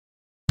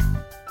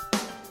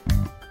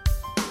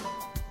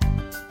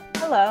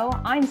Hello,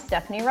 I'm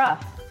Stephanie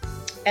Ruff.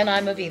 And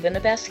I'm Aviva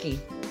Nebeski.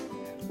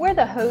 We're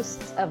the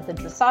hosts of the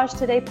Dressage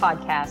Today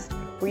podcast,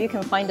 where you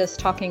can find us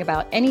talking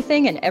about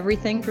anything and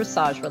everything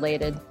dressage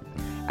related.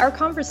 Our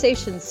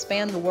conversations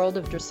span the world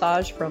of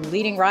dressage, from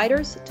leading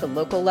riders to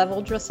local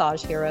level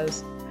dressage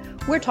heroes.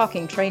 We're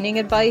talking training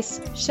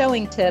advice,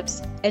 showing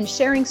tips, and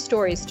sharing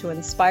stories to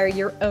inspire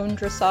your own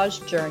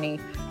dressage journey.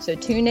 So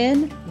tune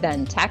in,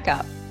 then tack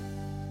up.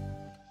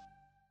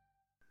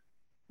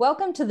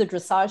 Welcome to the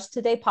Dressage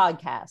Today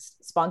podcast,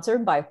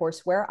 sponsored by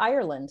Horseware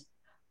Ireland.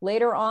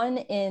 Later on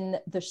in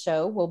the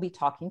show, we'll be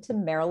talking to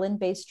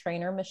Maryland-based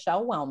trainer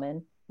Michelle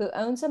Wellman, who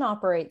owns and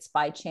operates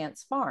By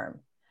Chance Farm.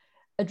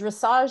 A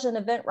dressage and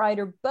event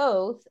rider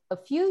both, a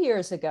few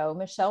years ago,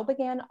 Michelle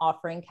began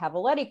offering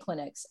cavaletti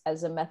clinics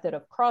as a method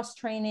of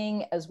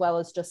cross-training, as well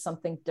as just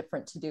something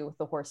different to do with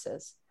the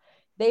horses.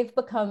 They've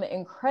become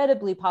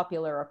incredibly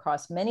popular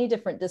across many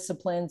different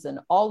disciplines and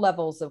all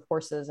levels of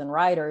horses and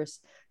riders,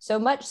 so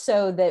much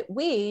so that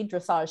we,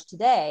 Dressage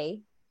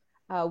Today,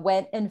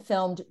 went and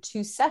filmed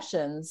 2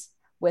 sessions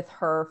with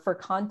her for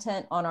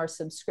content on our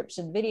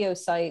subscription video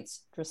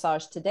sites,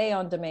 Dressage Today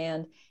On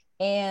Demand,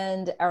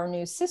 and our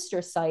new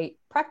sister site,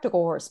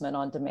 Practical Horseman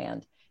On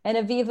Demand. And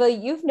Aviva,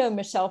 you've known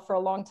Michelle for a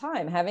long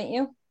time, haven't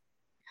you?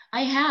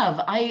 I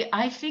have.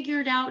 I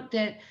figured out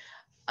that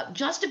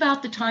just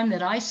about the time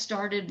that I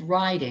started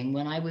riding,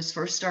 when I was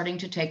first starting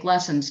to take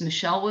lessons,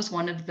 Michelle was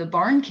one of the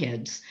barn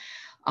kids.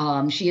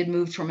 She had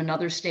moved from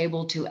another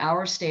stable to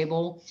our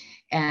stable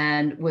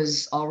and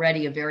was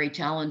already a very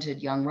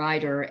talented young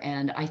rider.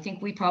 And I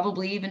think we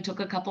probably even took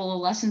a couple of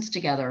lessons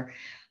together.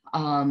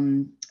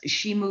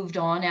 She moved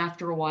on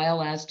after a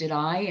while, as did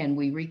I, and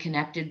we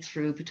reconnected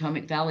through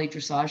Potomac Valley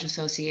Dressage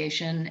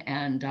Association.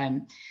 And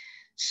I'm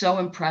so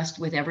impressed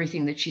with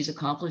everything that she's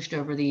accomplished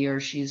over the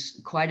years. She's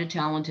quite a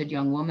talented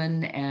young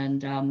woman,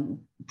 and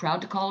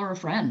proud to call her a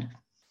friend.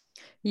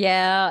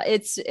 Yeah,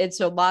 it's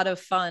a lot of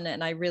fun,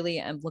 and I really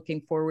am looking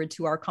forward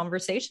to our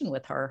conversation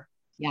with her.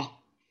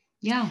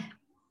 Yeah.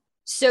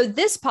 So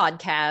this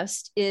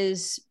podcast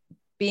is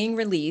being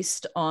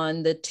released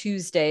on the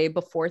Tuesday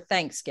before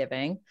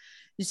Thanksgiving.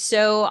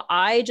 So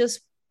I just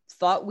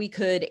thought we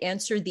could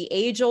answer the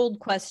age-old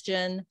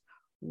question,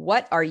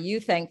 what are you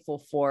thankful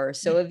for?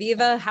 So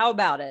Aviva, how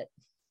about it?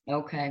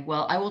 Okay,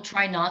 well, I will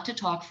try not to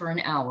talk for an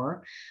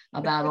hour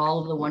about all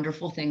of the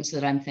wonderful things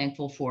that I'm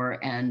thankful for.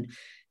 And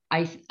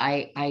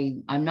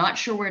I'm not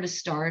sure where to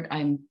start.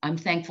 I'm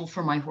thankful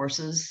for my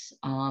horses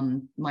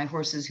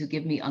who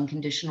give me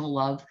unconditional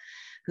love,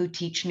 who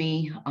teach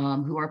me,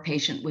 who are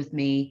patient with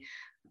me.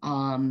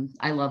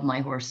 I love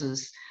my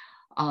horses.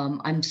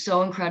 I'm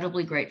so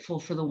incredibly grateful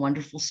for the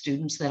wonderful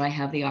students that I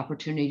have the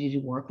opportunity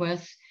to work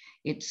with.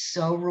 It's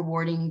so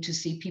rewarding to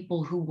see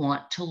people who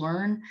want to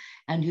learn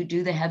and who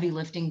do the heavy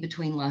lifting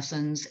between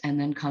lessons and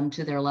then come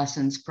to their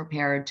lessons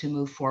prepared to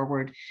move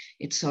forward.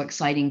 It's so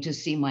exciting to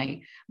see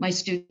my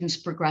students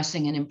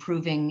progressing and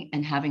improving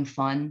and having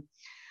fun.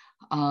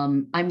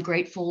 I'm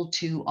grateful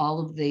to all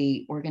of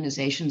the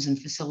organizations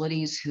and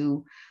facilities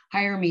who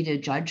hire me to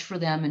judge for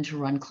them and to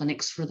run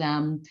clinics for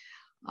them.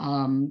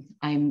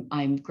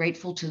 I'm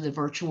grateful to the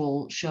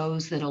virtual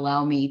shows that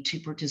allow me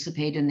to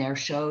participate in their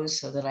shows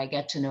so that I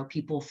get to know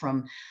people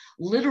from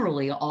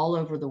literally all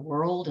over the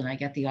world, and I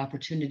get the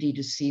opportunity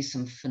to see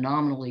some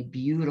phenomenally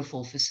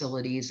beautiful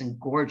facilities and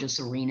gorgeous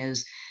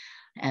arenas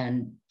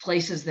and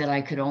places that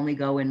I could only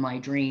go in my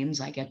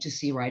dreams. I get to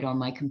see right on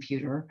my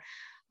computer.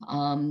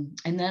 And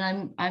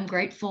then I'm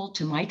grateful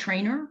to my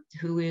trainer,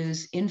 who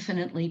is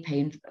infinitely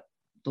painful,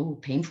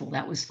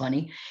 that was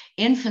funny,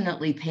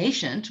 infinitely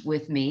patient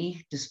with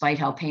me, despite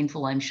how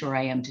painful I'm sure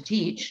I am to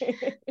teach.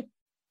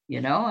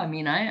 I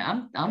mean,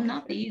 I'm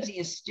not the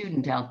easiest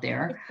student out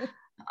there.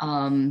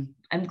 I'm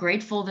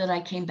grateful that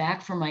I came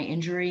back from my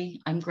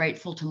injury. I'm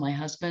grateful to my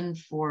husband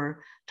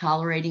for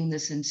tolerating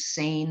this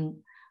insane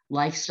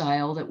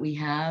lifestyle that we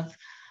have.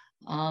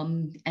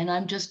 And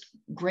I'm just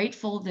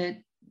grateful that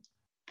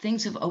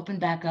things have opened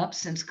back up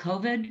since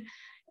COVID.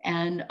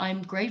 And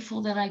I'm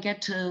grateful that I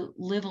get to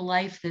live a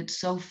life that's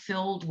so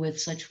filled with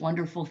such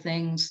wonderful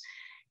things,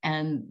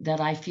 and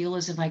that I feel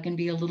as if I can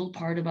be a little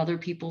part of other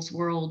people's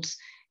worlds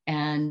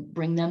and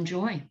bring them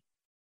joy.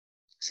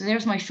 So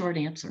there's my short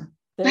answer.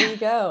 There you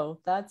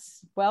go.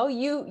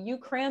 You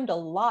crammed a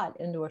lot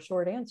into a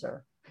short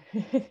answer.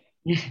 I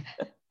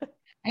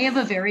have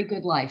a very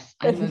good life.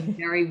 I'm a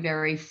very,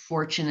 very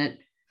fortunate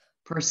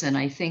person.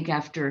 I think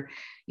after,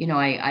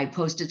 I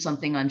posted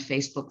something on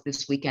Facebook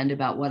this weekend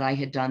about what I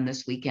had done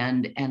this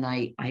weekend, and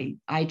I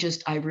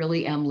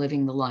really am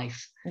living the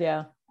life.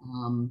 Yeah.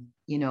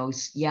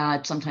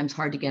 It's sometimes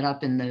hard to get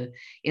up in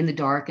the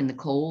dark and the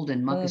cold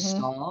and muck a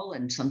stall,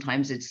 and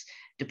sometimes it's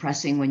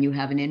depressing when you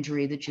have an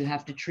injury that you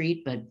have to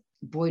treat. But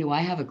boy, do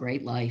I have a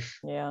great life.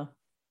 Yeah.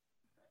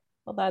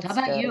 Well, that's how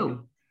about good.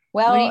 you?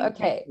 Well,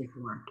 okay.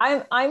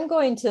 I'm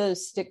going to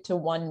stick to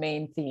one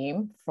main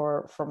theme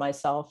for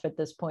myself at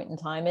this point in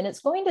time. And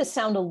it's going to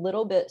sound a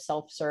little bit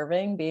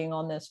self-serving being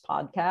on this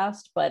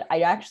podcast, but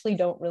I actually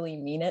don't really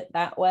mean it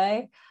that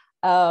way.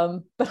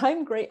 But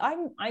I'm great.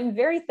 I'm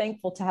very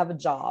thankful to have a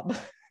job.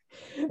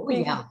 Oh,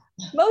 yeah.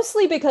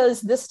 Mostly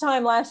because this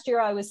time last year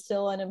I was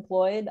still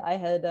unemployed. I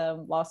had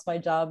lost my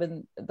job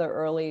in the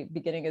early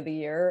beginning of the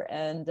year,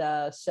 and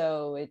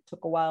so it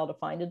took a while to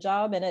find a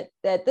job. And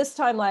at this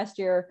time last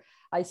year,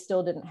 I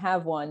still didn't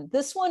have one.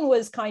 This one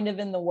was kind of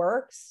in the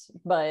works,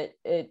 but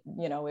it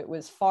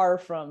was far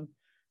from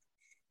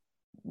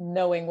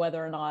knowing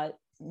whether or not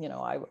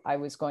I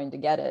was going to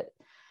get it.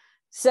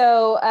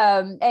 So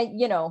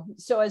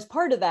so as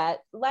part of that,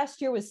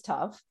 last year was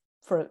tough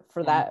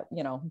for that,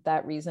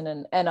 that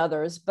reason and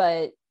others.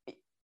 But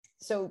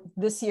so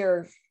this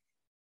year,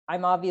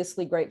 I'm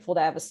obviously grateful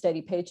to have a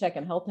steady paycheck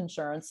and health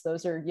insurance.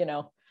 Those are,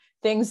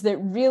 things that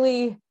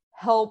really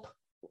help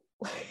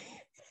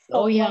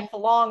life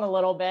along a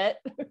little bit.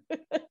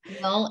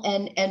 Well,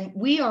 and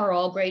we are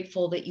all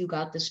grateful that you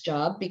got this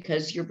job,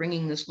 because you're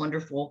bringing this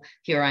wonderful,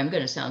 here I'm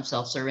going to sound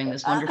self-serving,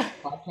 this wonderful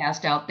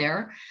podcast out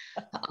there,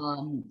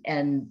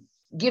 and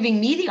giving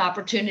me the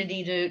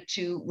opportunity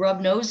to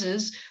rub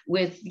noses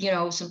with,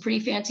 some pretty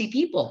fancy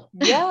people.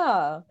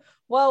 Yeah.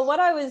 Well, what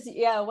I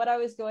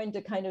was going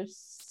to kind of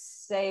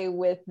say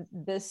with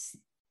this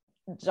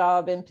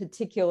job in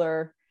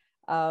particular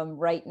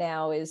right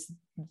now is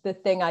the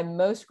thing I'm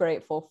most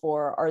grateful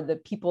for are the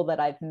people that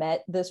I've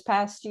met this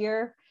past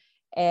year.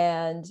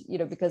 And,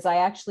 because I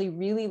actually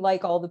really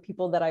like all the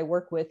people that I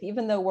work with,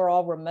 even though we're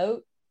all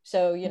remote.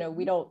 So,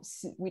 we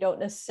don't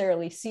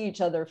necessarily see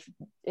each other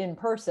in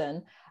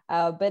person,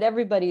 but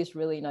everybody's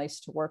really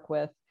nice to work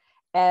with.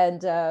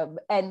 And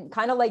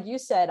kind of like you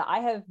said, I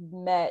have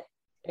met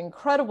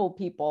incredible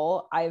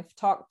people. I've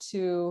talked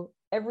to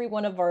every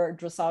one of our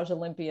dressage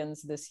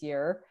Olympians this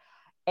year,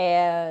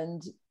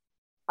 and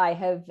I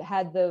have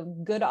had the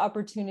good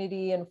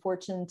opportunity and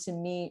fortune to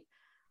meet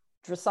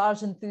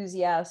dressage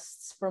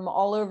enthusiasts from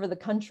all over the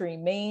country,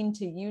 Maine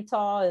to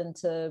Utah and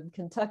to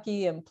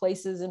Kentucky and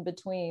places in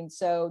between.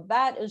 So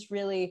that is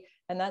really,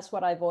 and that's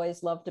what I've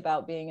always loved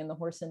about being in the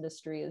horse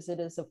industry, is it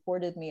has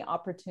afforded me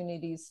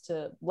opportunities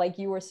to, like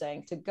you were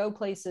saying, to go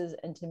places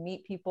and to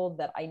meet people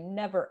that I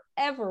never,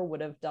 ever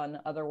would have done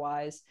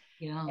otherwise.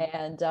 Yeah.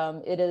 And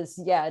it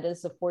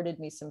has afforded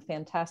me some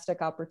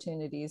fantastic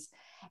opportunities.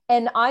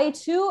 And I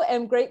too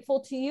am grateful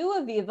to you,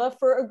 Aviva,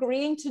 for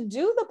agreeing to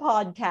do the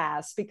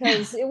podcast,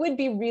 because it would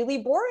be really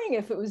boring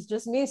if it was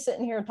just me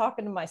sitting here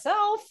talking to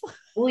myself.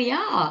 Well,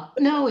 yeah,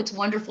 no, it's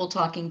wonderful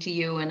talking to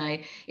you. And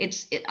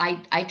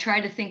I try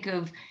to think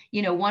of,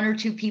 one or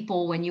two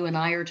people when you and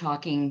I are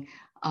talking,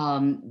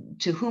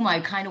 to whom I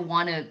kind of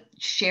want to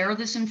share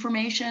this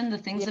information, the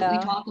things that we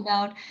talk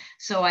about.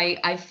 So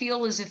I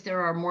feel as if there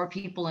are more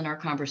people in our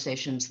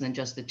conversations than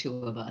just the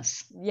two of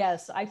us.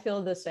 Yes, I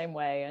feel the same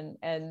way.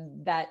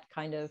 And that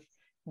kind of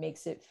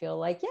makes it feel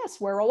like, yes,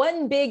 we're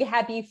one big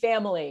happy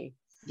family.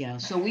 Yeah,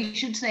 so we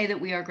should say that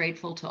we are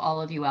grateful to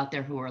all of you out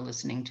there who are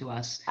listening to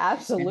us.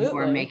 Absolutely. And who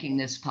are making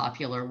this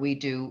popular. We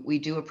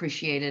do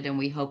appreciate it, and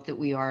we hope that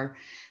we are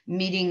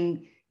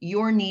meeting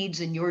your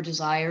needs and your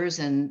desires.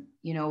 And,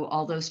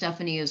 although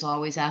Stephanie is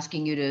always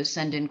asking you to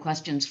send in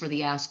questions for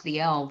the Ask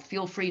the L,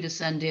 feel free to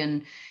send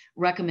in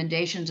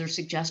recommendations or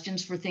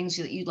suggestions for things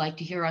that you'd like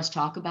to hear us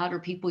talk about, or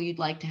people you'd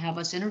like to have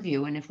us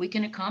interview. And if we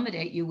can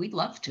accommodate you, we'd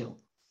love to.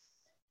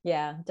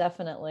 Yeah,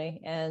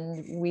 definitely.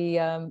 And we,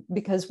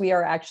 because we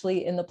are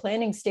actually in the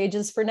planning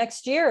stages for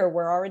next year,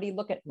 we're already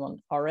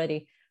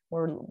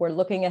we're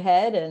looking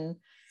ahead, and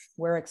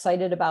we're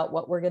excited about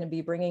what we're going to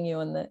be bringing you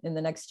in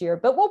the next year.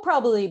 But we'll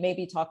probably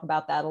maybe talk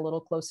about that a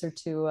little closer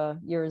to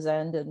year's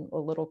end and a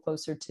little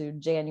closer to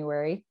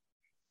January.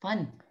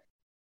 Fun.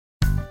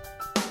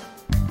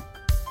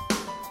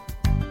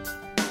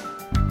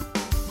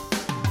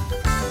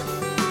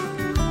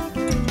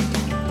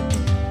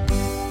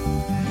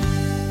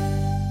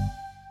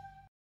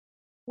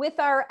 With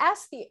our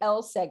Ask the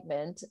L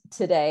segment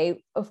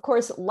today, of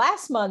course,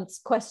 last month's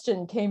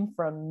question came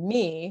from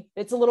me.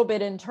 It's a little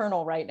bit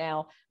internal right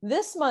now.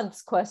 This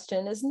month's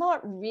question is not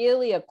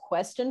really a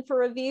question for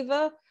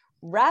Aviva.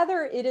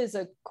 Rather, it is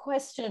a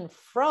question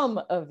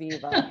from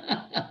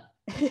Aviva.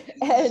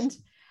 And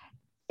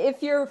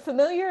if you're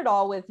familiar at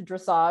all with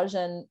dressage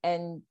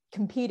and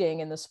competing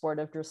in the sport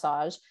of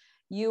dressage,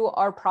 you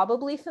are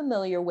probably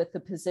familiar with the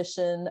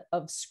position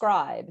of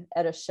scribe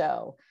at a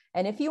show.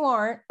 And if you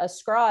aren't, a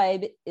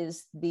scribe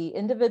is the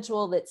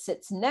individual that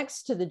sits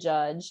next to the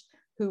judge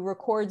who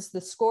records the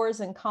scores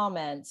and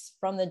comments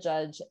from the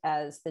judge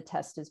as the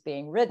test is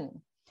being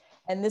ridden.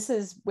 And this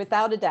is,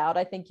 without a doubt,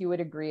 I think you would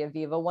agree,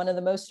 Aviva, one of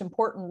the most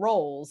important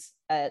roles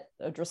at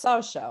a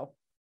dressage show.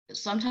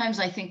 Sometimes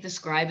I think the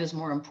scribe is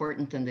more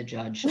important than the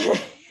judge.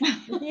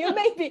 You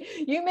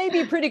may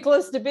be pretty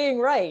close to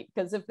being right,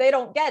 because if they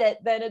don't get it,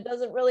 then it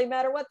doesn't really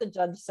matter what the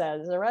judge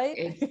says, all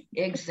right?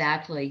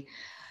 Exactly.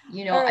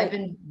 Right. I've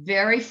been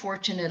very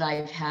fortunate.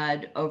 I've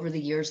had, over the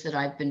years that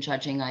I've been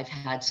judging, I've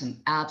had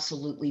some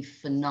absolutely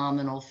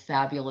phenomenal,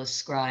 fabulous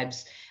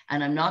scribes.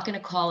 And I'm not going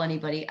to call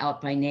anybody out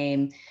by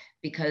name,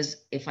 because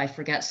if I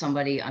forget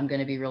somebody, I'm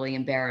going to be really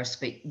embarrassed.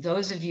 But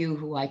those of you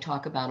who I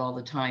talk about all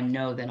the time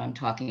know that I'm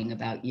talking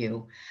about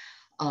you.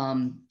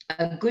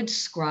 A good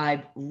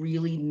scribe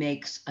really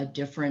makes a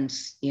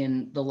difference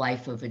in the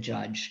life of a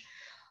judge.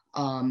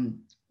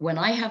 When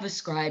I have a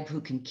scribe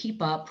who can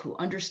keep up, who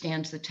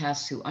understands the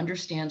tests, who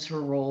understands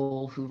her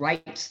role, who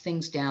writes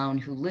things down,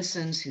 who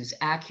listens, who's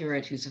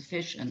accurate, who's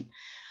efficient,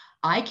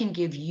 I can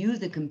give you,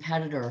 the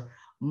competitor,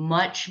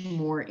 much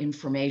more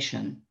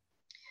information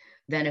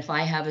than if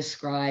I have a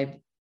scribe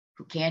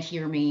who can't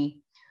hear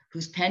me,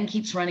 whose pen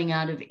keeps running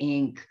out of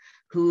ink,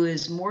 who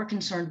is more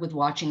concerned with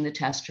watching the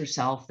test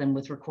herself than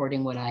with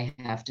recording what I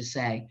have to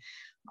say.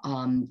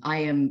 I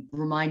am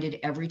reminded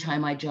every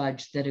time I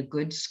judge that a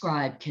good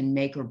scribe can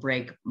make or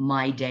break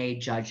my day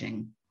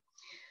judging.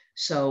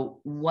 So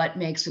what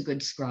makes a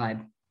good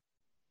scribe?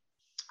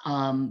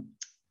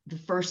 The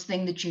first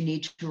thing that you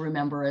need to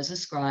remember as a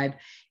scribe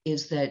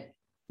is that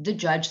the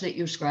judge that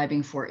you're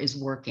scribing for is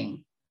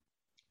working.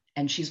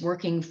 And she's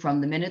working from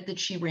the minute that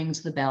she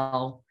rings the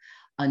bell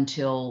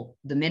until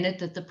the minute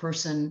that the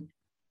person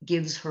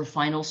gives her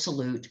final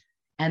salute.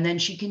 And then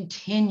she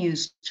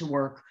continues to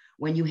work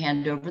when you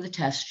hand over the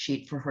test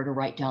sheet for her to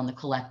write down the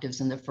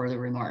collectives and the further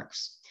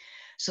remarks.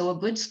 So a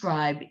good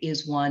scribe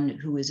is one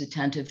who is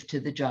attentive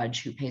to the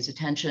judge, who pays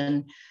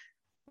attention,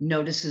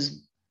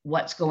 notices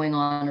what's going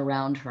on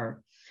around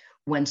her.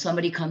 When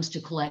somebody comes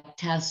to collect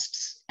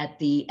tests at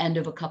the end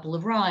of a couple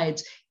of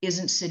rides,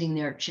 isn't sitting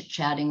there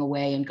chit-chatting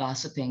away and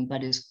gossiping,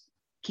 but is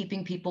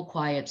keeping people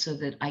quiet so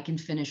that I can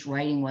finish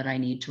writing what I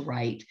need to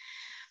write.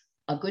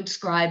 A good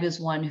scribe is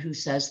one who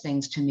says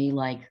things to me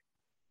like,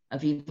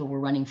 Aviva, we're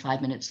running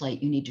 5 minutes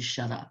late. You need to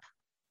shut up.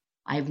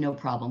 I have no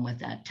problem with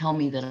that. Tell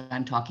me that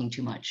I'm talking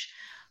too much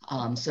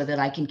so that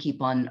I can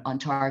keep on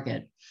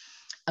target.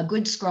 A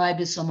good scribe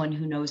is someone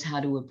who knows how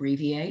to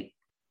abbreviate.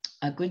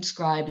 A good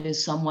scribe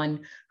is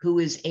someone who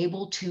is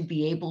able to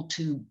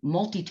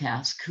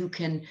multitask, who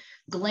can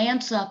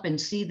glance up and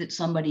see that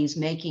somebody's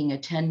making a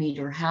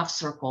 10-meter half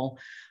circle.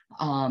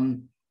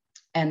 And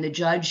the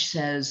judge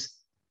says,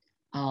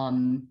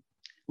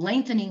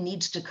 lengthening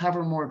needs to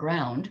cover more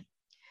ground,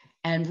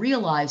 and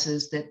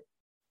realizes that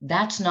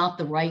that's not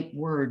the right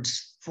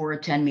words for a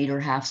 10-meter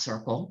half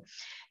circle,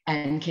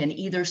 and can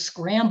either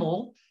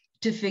scramble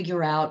to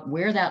figure out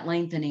where that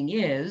lengthening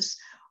is,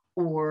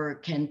 or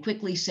can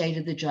quickly say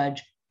to the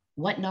judge,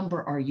 what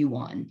number are you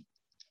on?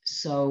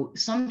 So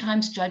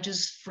sometimes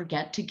judges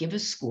forget to give a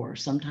score.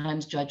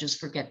 Sometimes judges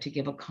forget to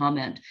give a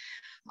comment.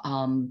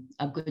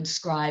 A good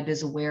scribe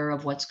is aware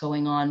of what's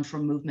going on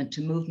from movement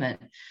to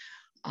movement.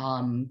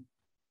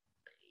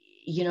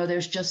 You know,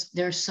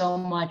 there's so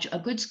much. A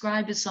good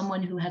scribe is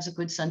someone who has a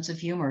good sense of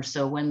humor.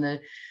 So when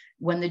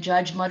the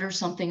judge mutters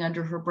something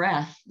under her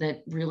breath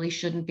that really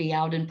shouldn't be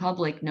out in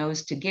public,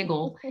 knows to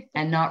giggle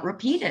and not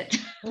repeat it.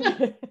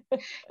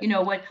 You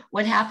know,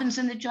 what happens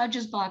in the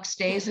judge's box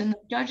stays in the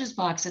judge's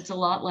box. It's a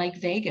lot like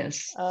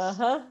Vegas.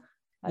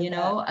 You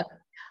know,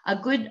 a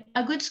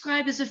good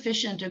scribe is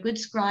efficient. A good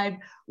scribe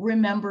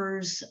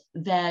remembers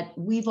that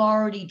we've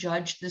already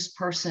judged this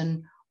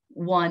person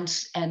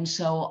once, and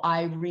so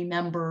I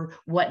remember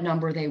what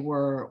number they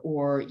were,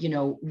 or you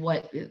know,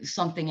 what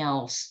something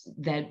else,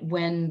 that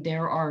when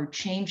there are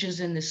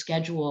changes in the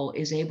schedule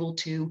is able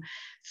to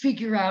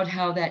figure out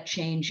how that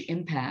change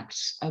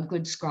impacts. A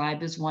good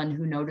scribe is one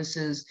who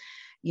notices,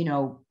 you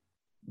know,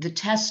 the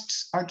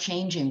tests are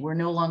changing. We're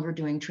no longer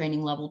doing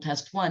training level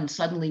test 1.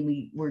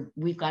 Suddenly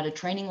we've got a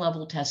training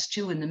level test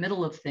 2 in the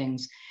middle of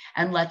things,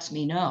 and lets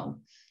me know.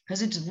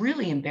 Because it's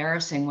really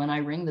embarrassing when I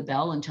ring the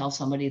bell and tell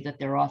somebody that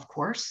they're off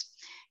course,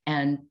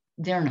 and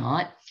they're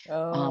not.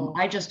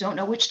 I just don't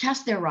know which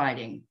test they're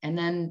riding. And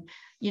then,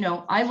 you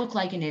know, I look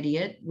like an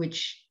idiot,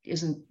 which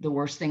isn't the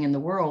worst thing in the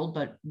world.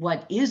 But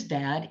what is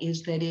bad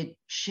is that it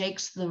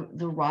shakes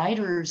the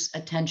rider's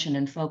attention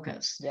and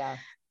focus. Yeah.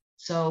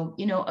 So,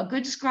 you know, a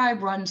good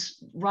scribe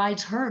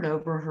rides herd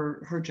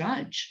over her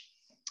judge.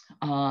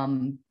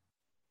 And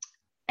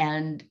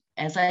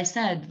as I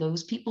said,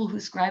 those people who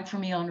scribe for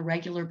me on a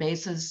regular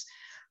basis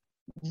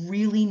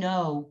really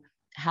know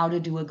how to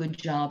do a good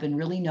job and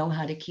really know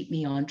how to keep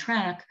me on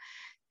track.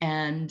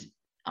 And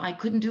I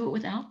couldn't do it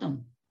without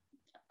them.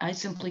 I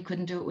simply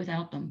couldn't do it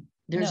without them.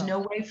 There's no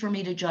way for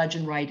me to judge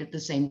and write at the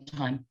same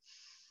time.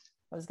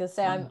 I was going to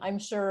say, I'm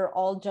sure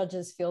all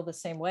judges feel the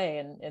same way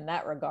in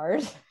that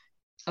regard.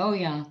 Oh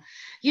yeah.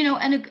 You know,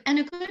 and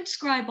a good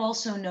scribe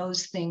also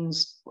knows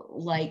things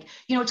like,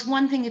 you know, it's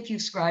one thing if you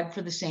scribe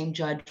for the same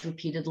judge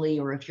repeatedly,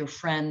 or if you're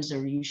friends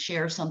or you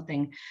share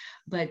something,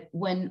 but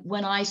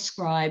when I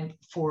scribe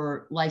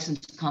for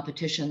licensed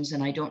competitions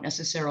and I don't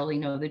necessarily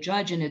know the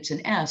judge and it's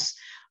an S,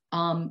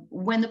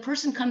 when the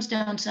person comes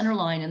down center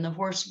line and the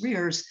horse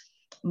rears,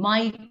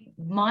 my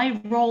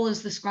role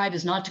as the scribe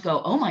is not to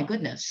go, oh my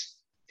goodness,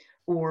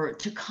 or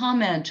to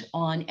comment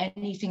on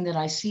anything that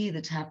I see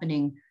that's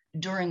happening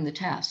during the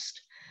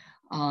test.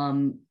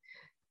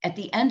 At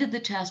the end of the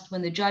test,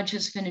 when the judge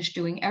has finished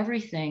doing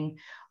everything,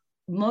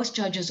 most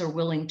judges are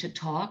willing to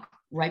talk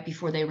right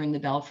before they ring the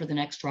bell for the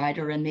next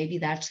rider. And maybe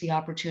that's the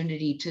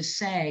opportunity to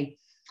say,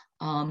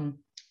 I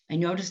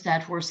noticed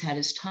that horse had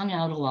his tongue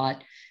out a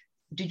lot.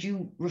 Did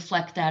you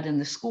reflect that in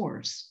the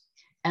scores?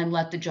 and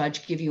let the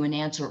judge give you an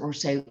answer or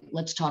say,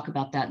 let's talk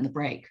about that in the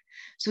break.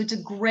 So it's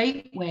a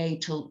great way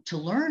to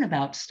learn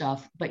about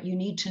stuff, but you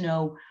need to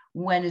know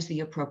when is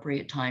the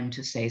appropriate time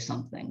to say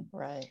something.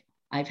 Right.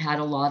 I've had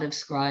a lot of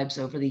scribes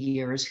over the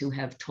years who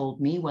have told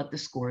me what the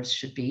scores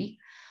should be,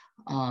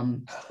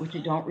 which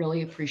I don't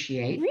really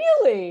appreciate.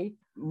 Really?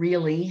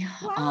 Really.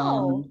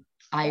 Wow.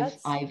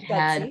 I've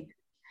had,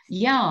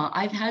 yeah,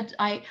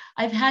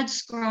 I've had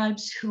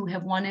scribes who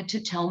have wanted to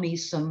tell me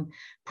some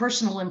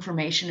personal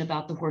information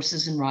about the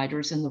horses and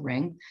riders in the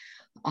ring.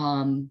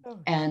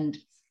 And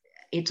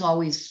it's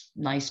always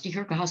nice to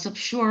hear gossip,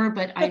 sure,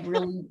 but I'd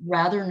really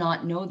rather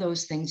not know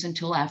those things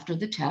until after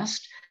the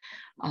test.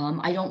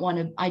 I don't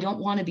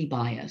want to be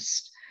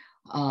biased.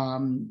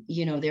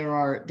 There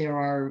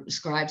are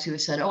scribes who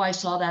have said, oh, I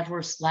saw that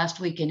horse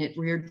last week and it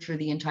reared through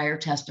the entire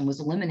test and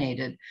was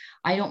eliminated.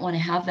 I don't want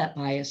to have that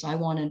bias. I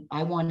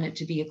want it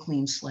to be a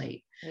clean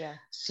slate. Yeah.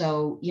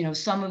 So,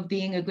 some of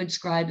being a good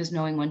scribe is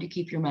knowing when to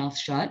keep your mouth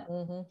shut,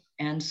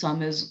 and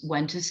some is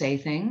when to say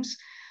things.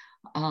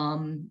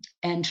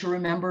 And to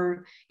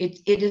remember, it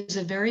is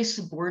a very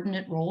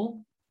subordinate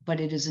role,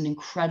 but it is an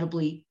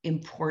incredibly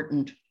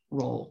important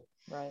role.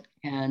 Right.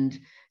 And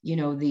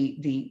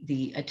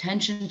the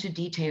attention to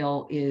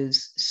detail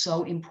is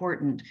so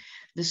important.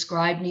 The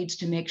scribe needs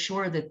to make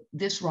sure that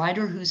this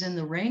rider who's in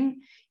the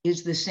ring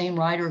is the same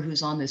rider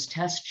who's on this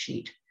test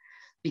sheet.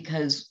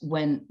 Because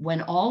when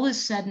all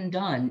is said and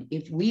done,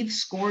 if we've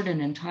scored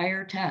an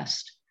entire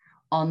test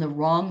on the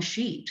wrong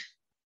sheet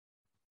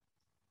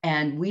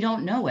and we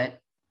don't know it,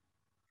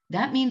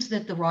 that means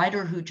that the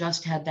rider who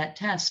just had that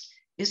test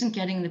isn't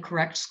getting the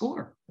correct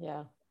score.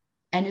 Yeah.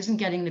 And isn't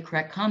getting the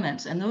correct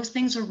comments. And those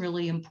things are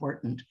really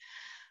important.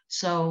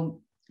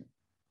 So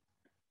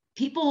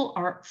people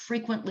are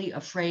frequently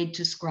afraid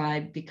to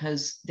scribe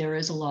because there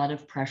is a lot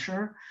of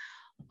pressure.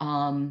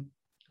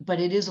 But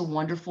it is a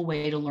wonderful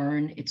way to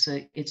learn. It's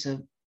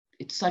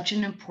such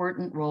an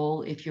important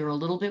role. If you're a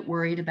little bit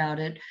worried about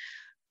it,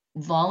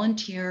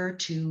 volunteer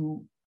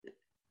to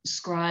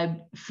scribe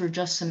for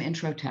just some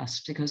intro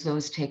tests, because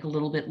those take a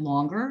little bit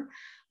longer.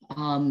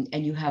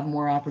 And you have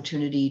more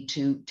opportunity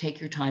to take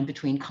your time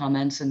between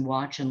comments and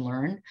watch and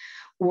learn,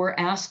 or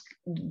ask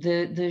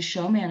the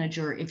show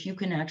manager if you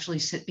can actually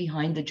sit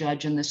behind the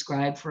judge and the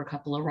scribe for a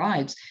couple of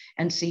rides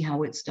and see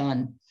how it's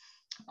done.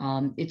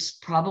 It's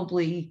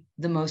probably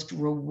the most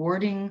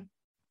rewarding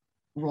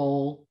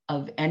role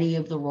of any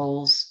of the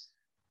roles,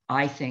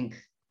 I think,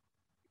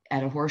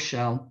 at a horse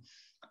show,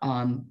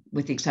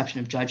 with the exception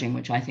of judging,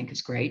 which I think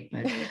is great,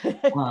 but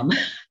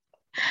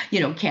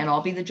can't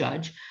all be the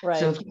judge. Right.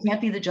 So if you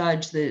can't be the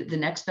judge, the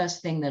next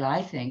best thing that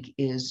I think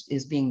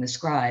is being the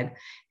scribe.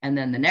 And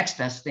then the next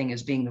best thing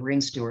is being the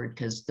ring steward,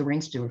 because the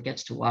ring steward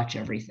gets to watch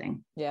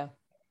everything. Yeah.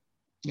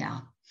 Yeah.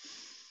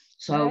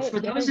 So for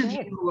those of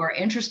you who are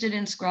interested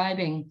in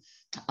scribing,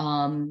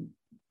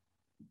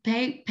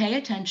 pay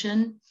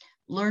attention,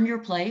 learn your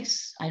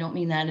place. I don't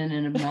mean that in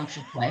an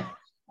obnoxious way.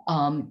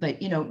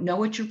 But know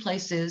what your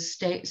place is,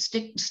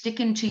 stick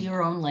into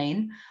your own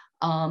lane.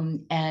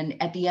 And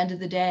at the end of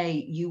the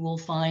day, you will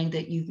find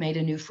that you've made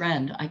a new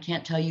friend. I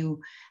can't tell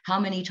you how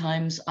many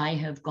times I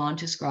have gone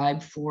to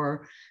scribe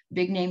for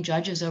big name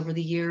judges over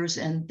the years,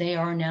 and they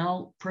are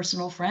now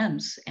personal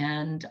friends.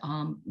 And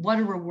what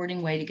a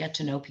rewarding way to get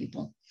to know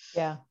people.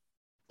 Yeah,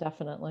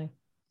 definitely.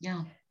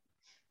 Yeah.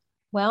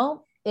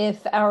 Well,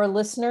 if our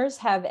listeners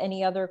have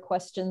any other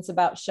questions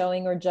about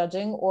showing or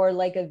judging, or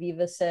like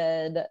Aviva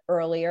said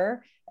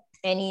earlier,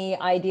 any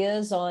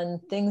ideas on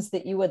things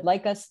that you would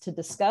like us to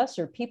discuss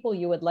or people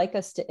you would like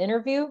us to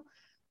interview,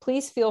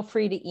 please feel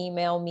free to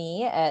email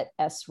me at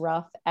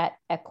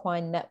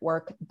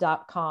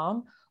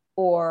sruff@equinenetwork.com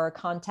or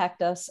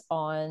contact us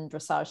on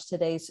Dressage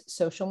Today's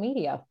social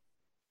media.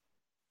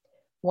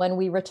 When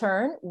we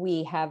return,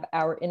 we have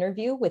our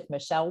interview with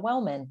Michelle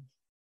Wellman.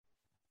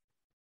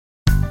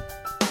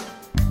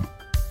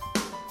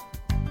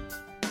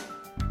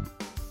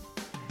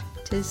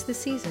 'Tis the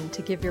season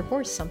to give your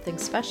horse something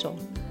special.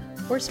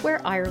 Horseware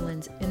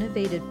Ireland's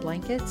innovative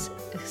blankets,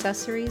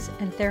 accessories,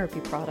 and therapy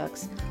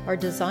products are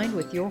designed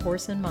with your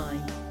horse in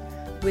mind.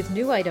 With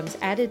new items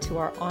added to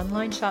our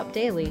online shop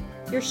daily,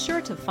 you're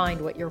sure to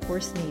find what your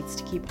horse needs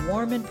to keep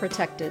warm and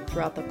protected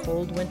throughout the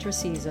cold winter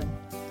season.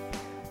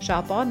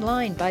 Shop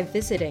online by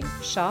visiting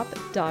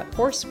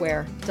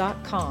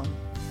shop.horseware.com.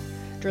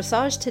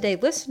 Dressage Today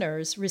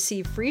listeners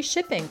receive free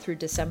shipping through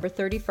December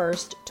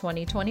 31st,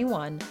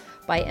 2021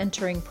 by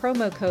entering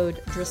promo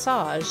code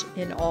DRESSAGE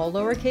in all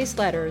lowercase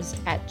letters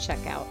at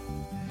checkout.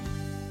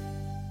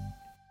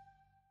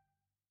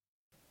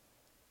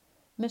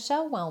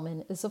 Michelle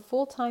Wellman is a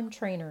full-time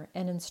trainer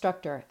and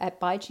instructor at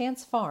By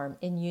Chance Farm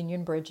in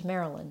Union Bridge,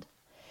 Maryland.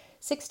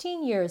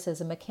 16 years as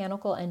a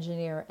mechanical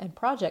engineer and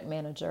project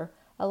manager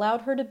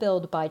allowed her to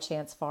build By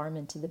Chance Farm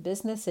into the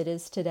business it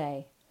is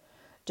today.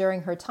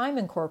 During her time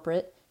in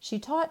corporate, she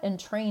taught and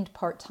trained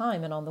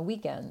part-time and on the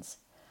weekends.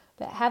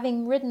 But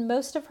having ridden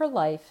most of her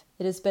life,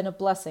 it has been a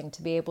blessing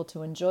to be able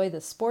to enjoy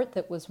the sport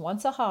that was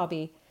once a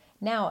hobby,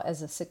 now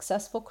as a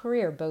successful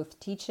career both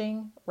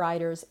teaching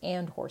riders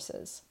and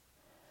horses.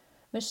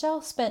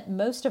 Michelle spent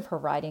most of her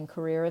riding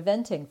career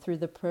eventing through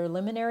the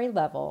preliminary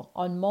level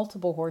on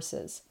multiple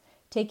horses,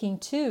 taking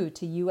 2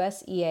 to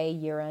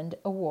USEA year-end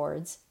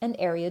awards and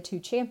Area 2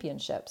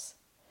 championships.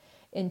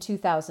 In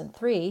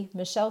 2003,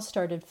 Michelle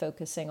started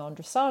focusing on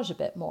dressage a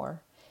bit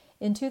more.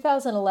 In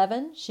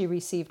 2011, she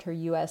received her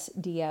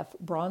USDF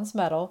bronze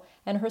medal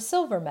and her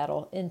silver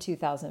medal in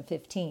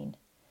 2015.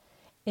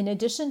 In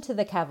addition to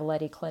the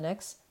Cavaletti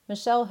clinics,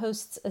 Michelle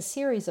hosts a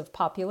series of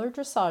popular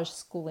dressage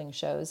schooling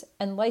shows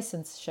and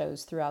license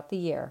shows throughout the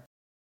year.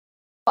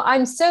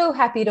 I'm so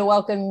happy to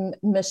welcome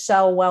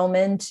Michelle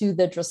Wellman to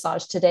the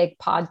Dressage Today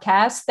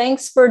podcast.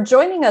 Thanks for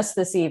joining us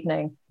this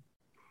evening.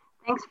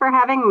 Thanks for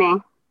having me.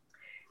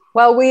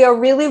 Well, we are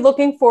really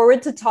looking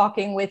forward to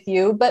talking with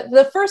you. But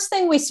the first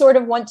thing we sort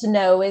of want to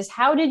know is,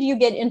 how did you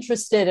get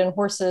interested in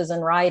horses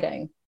and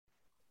riding?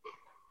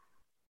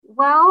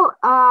 Well,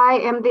 I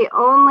am the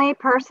only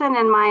person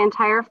in my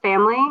entire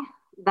family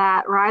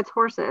that rides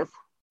horses.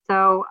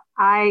 So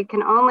I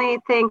can only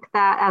think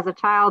that as a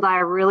child, I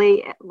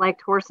really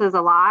liked horses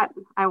a lot.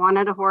 I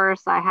wanted a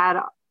horse. I had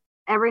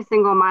every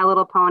single My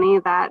Little Pony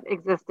that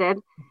existed.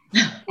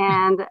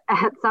 And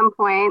at some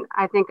point,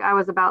 I think I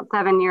was about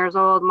 7 years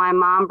old, my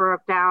mom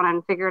broke down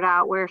and figured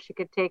out where she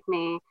could take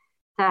me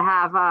to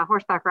have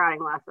horseback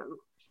riding lessons.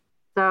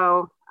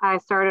 So I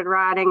started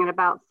riding at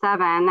about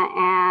 7,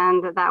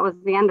 and that was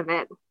the end of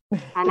it.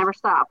 I never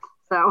stopped.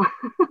 So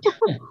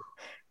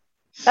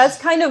that's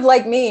kind of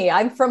like me.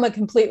 I'm from a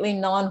completely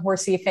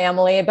non-horsey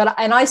family,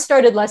 and I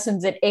started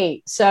lessons at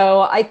 8.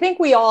 So I think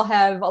a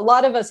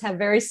lot of us have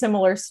very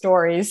similar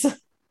stories.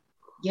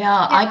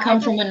 Yeah, I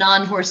come from a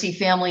non-horsey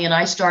family, and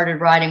I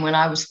started riding when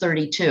I was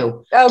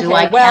 32. Okay, do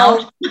I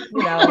well,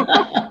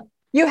 count?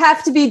 You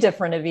have to be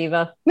different,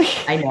 Aviva.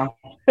 I know.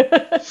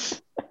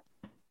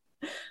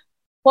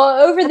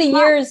 Well, over the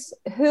years,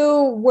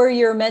 who were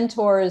your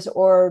mentors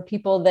or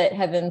people that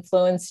have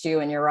influenced you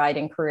in your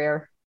riding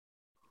career?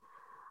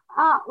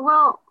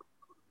 Well,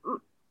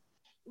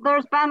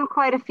 there's been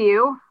quite a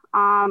few,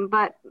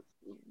 but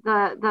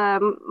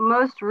the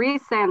most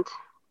recent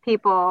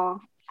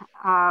people,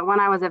 when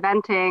I was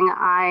eventing,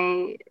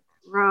 I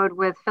rode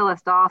with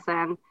Phyllis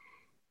Dawson,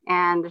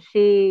 and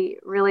she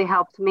really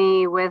helped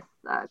me with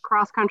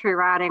cross-country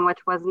riding,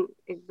 which wasn't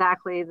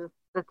exactly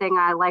the thing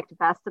I liked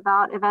best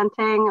about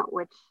eventing,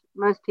 which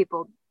most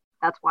people,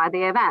 that's why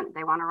they event.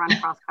 They want to run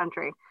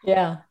cross-country.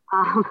 Yeah.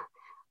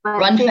 But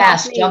run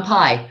fast, jump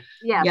high.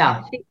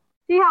 Yeah.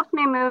 She helped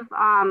me move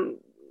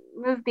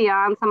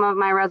beyond some of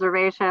my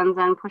reservations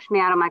and push me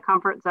out of my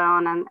comfort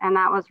zone. And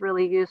that was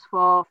really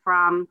useful,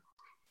 from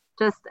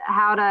just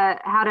how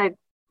to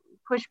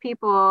push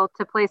people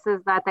to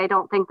places that they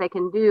don't think they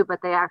can do,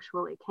 but they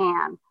actually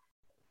can.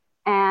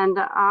 And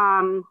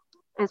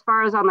as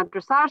far as on the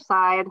dressage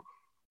side,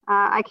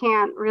 I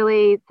can't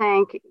really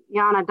thank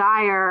Yana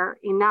Dyer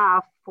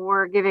enough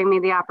for giving me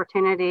the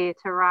opportunity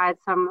to ride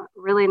some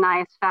really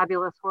nice,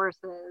 fabulous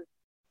horses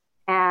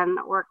and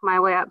work my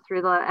way up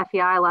through the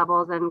FEI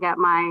levels and get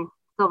my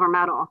silver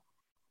medal.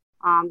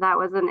 That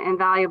was an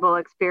invaluable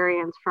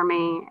experience for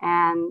me,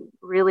 and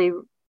really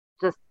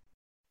just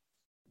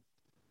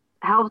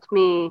helped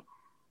me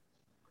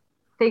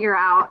figure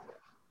out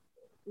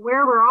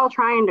where we're all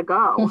trying to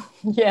go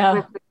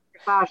with the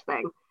dressage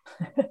thing.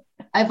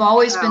 I've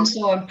always been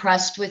so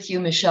impressed with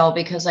you, Michelle,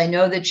 because I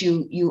know that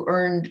you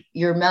earned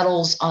your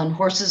medals on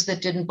horses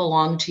that didn't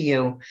belong to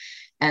you,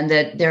 and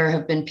that there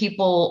have been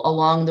people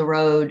along the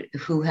road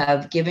who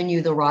have given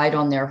you the ride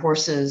on their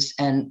horses.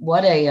 And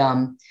what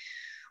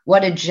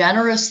a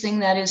generous thing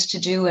that is to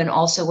do, and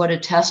also what a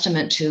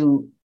testament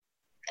to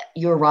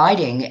your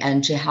riding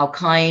and to how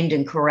kind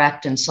and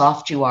correct and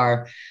soft you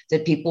are,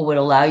 that people would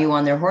allow you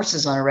on their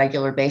horses on a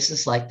regular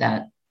basis like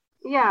that.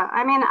 Yeah,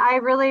 I mean, I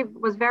really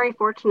was very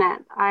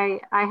fortunate. I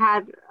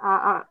had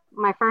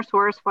my first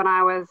horse when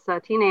I was a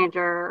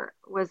teenager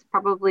was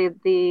probably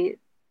the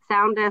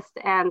soundest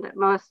and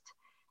most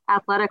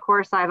athletic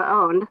horse I've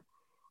owned.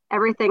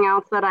 Everything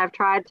else that I've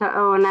tried to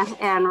own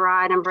and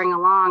ride and bring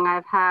along,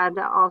 I've had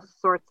all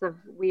sorts of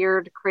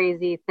weird,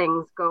 crazy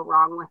things go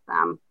wrong with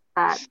them.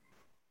 That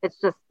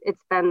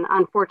it's been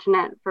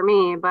unfortunate for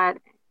me, but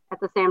at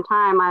the same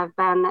time, I've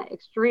been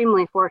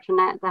extremely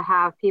fortunate to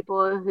have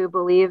people who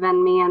believe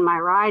in me and my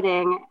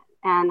riding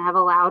and have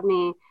allowed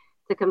me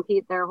to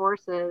compete their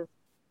horses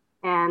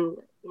and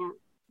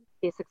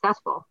be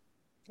successful.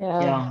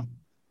 Yeah.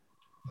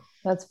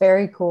 That's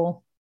very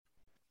cool.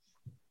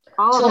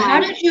 So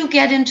how did you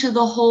get into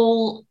the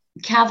whole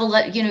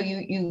Cavaletti?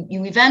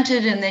 You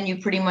evented, and then you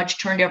pretty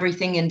much turned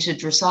everything into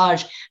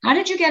dressage. How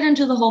did you get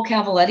into the whole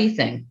Cavaletti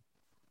thing?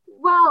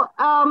 Well,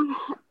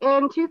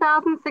 in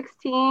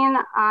 2016,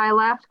 I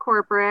left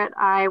corporate.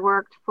 I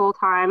worked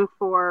full-time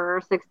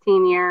for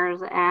 16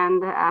 years.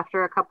 And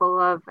after a couple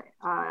of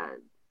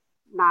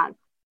not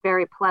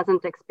very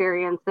pleasant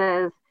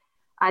experiences,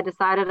 I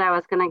decided I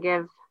was going to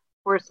give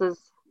horses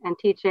and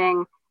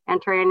teaching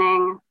and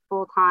training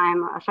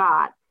full-time a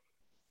shot.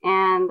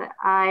 And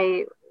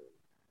I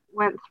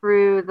went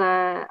through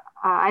the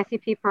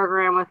ICP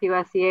program with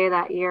USEA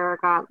that year,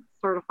 got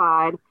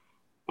certified,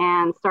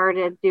 and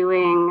started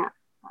doing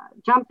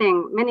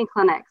jumping mini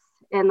clinics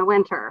in the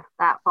winter,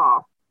 that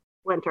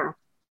winter.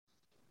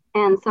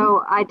 And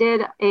so I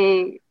did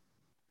a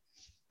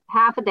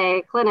half a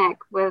day clinic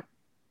with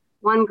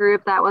one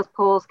group that was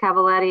poles,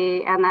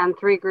 cavaletti, and then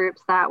 3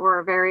 groups that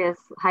were various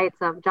heights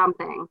of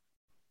jumping.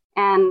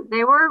 And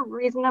they were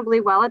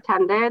reasonably well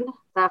attended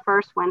the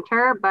first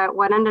winter, but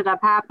what ended up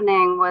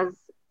happening was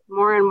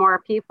more and more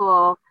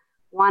people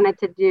wanted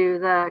to do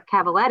the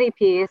cavaletti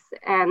piece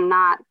and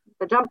not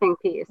the jumping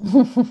piece.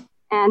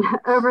 And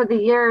over the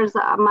years,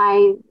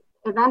 my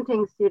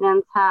eventing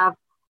students have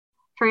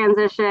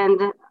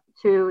transitioned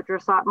to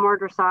more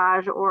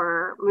dressage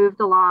or moved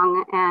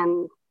along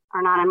and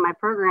are not in my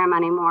program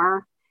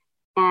anymore.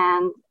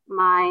 And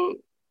my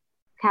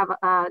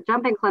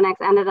jumping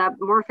clinics ended up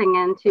morphing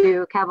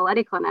into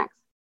cavaletti clinics.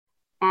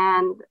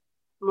 And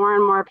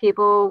more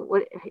people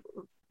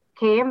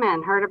came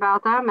and heard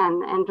about them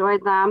and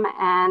enjoyed them.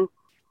 And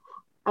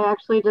I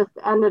actually just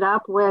ended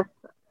up with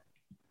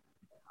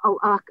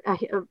a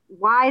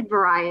wide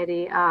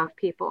variety of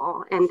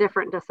people in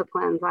different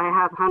disciplines. I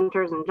have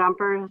hunters and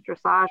jumpers,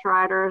 dressage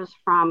riders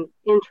from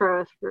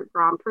intros through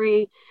Grand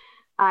Prix.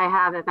 I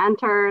have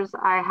eventers,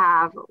 I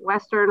have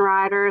Western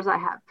riders, I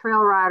have trail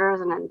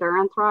riders and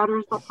endurance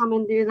riders that come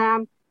and do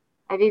them.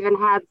 I've even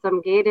had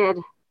some gated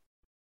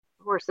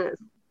horses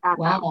at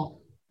them.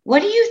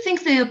 What do you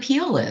think the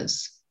appeal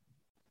is?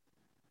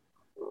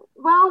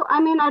 Well, I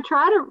mean, I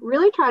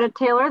really try to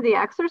tailor the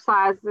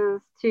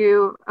exercises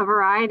to a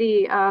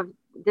variety of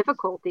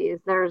difficulties.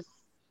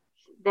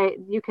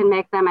 You can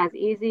make them as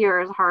easy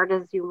or as hard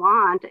as you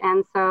want.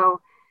 And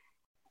so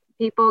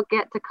people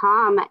get to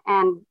come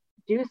and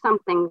do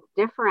something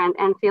different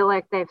and feel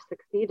like they've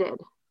succeeded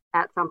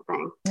at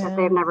something that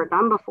they've never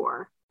done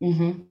before.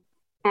 Mm-hmm.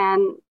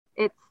 And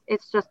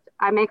it's just,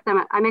 I make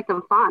them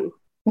fun.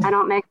 I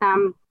don't make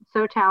them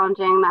so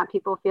challenging that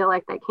people feel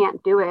like they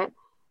can't do it.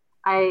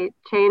 I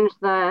change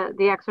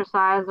the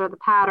exercise or the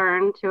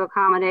pattern to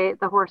accommodate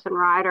the horse and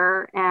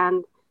rider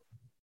and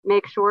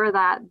make sure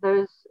that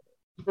those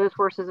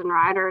horses and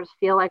riders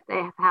feel like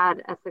they have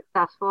had a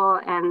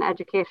successful and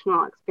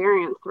educational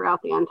experience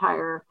throughout the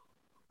entire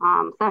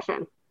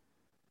session.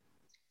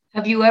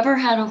 Have you ever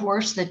had a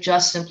horse that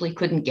just simply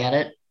couldn't get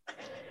it?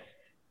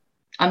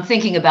 I'm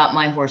thinking about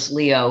my horse,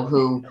 Leo,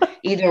 who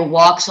either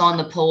walks on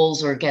the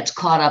poles or gets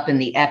caught up in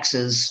the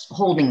X's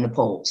holding the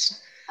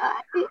poles.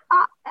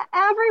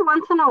 Every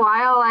once in a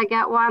while, I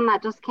get one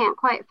that just can't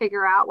quite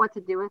figure out what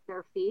to do with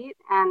their feet.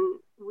 And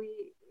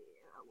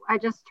I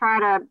just try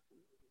to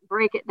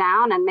break it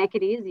down and make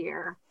it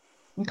easier.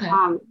 Okay.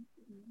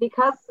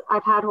 Because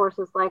I've had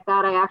horses like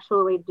that, I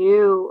actually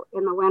do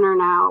in the winter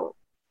now,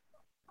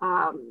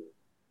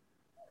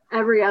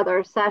 every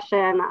other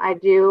session I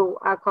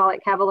call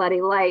it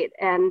Cavaletti Light.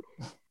 And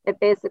it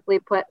basically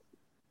put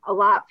a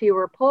lot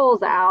fewer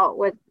poles out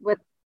with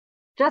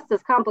just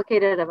as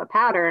complicated of a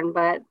pattern,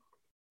 but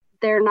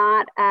they're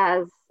not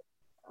as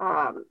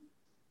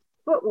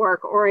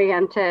footwork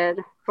oriented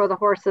for the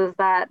horses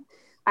that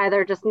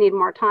either just need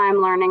more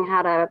time learning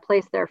how to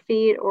place their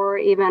feet, or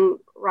even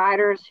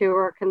riders who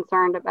are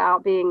concerned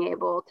about being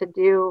able to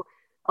do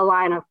a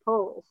line of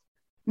poles.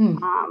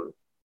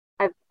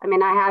 I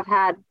have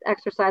had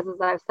exercises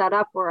that I've set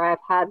up where I've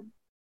had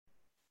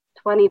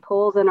 20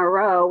 poles in a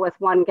row with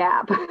one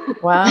gap.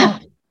 Wow.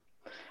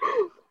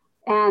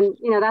 And,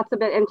 that's a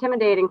bit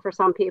intimidating for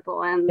some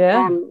people. And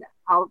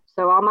I'll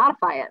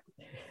modify it.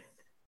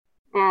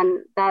 And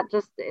that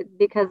just,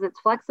 because it's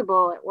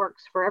flexible, it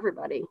works for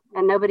everybody.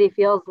 And nobody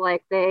feels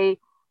like they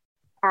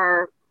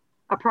are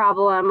a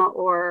problem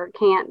or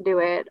can't do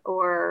it,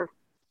 or,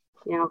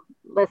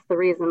 list the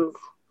reasons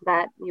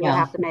that you would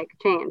have to make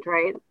a change,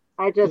 right?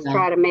 I just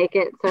try to make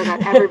it so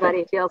that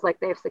everybody feels like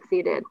they've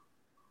succeeded.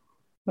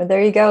 Well,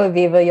 there you go,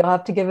 Aviva. You'll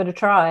have to give it a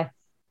try.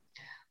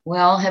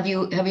 Well, have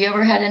you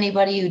ever had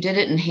anybody who did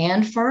it in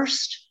hand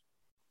first?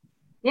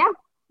 Yeah,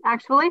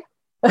 actually.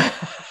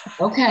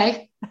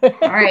 Okay. All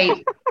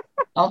right.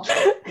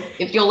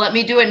 If you'll let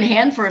me do it in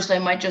hand first, I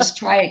might just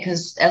try it,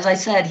 because as I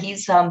said,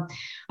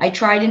 I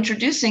tried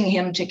introducing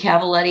him to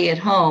Cavaletti at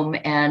home,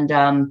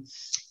 and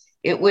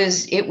it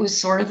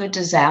was sort of a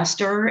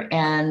disaster.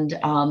 And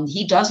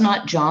he does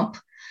not jump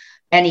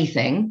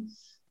anything.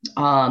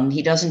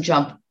 He doesn't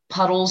jump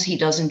puddles. He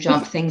doesn't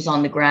jump things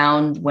on the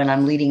ground. When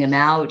I'm leading him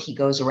out, he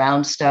goes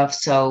around stuff.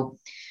 So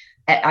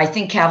I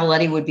think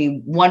Cavaletti would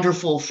be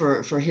wonderful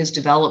for his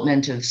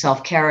development of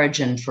self-carriage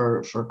and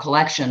for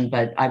collection,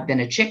 but I've been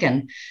a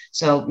chicken.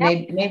 So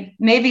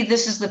maybe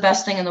this is the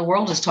best thing in the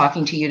world, is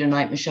talking to you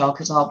tonight, Michelle,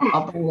 because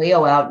I'll bring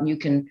Leo out and you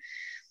can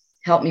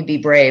help me be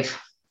brave.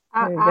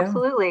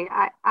 Absolutely.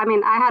 I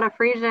had a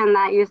Frisian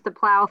that used to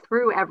plow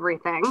through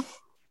everything,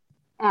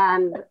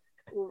 and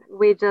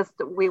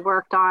we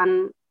worked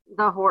on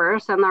the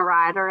horse and the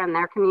rider and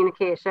their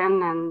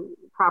communication and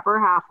proper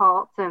half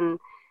halts and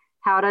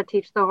how to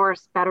teach the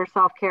horse better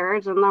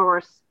self-carriage, and the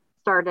horse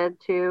started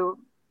to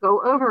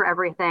go over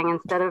everything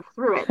instead of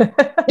through it.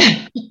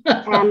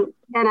 and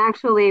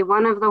actually,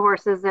 one of the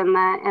horses in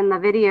the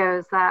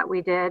videos that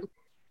we did,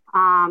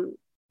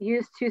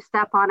 used to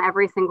step on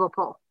every single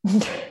pole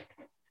and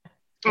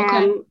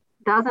Okay.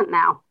 doesn't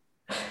now.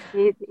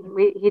 He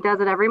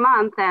does it every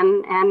month,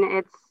 and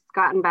it's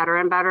gotten better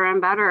and better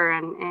and better,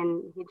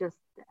 and he just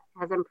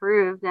has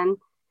improved. And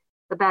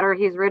the better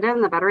he's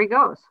ridden, the better he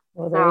goes.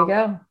 Well, there you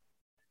go.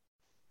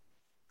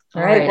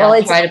 All right. Well,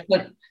 I'll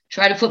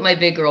try to put my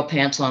big girl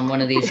pants on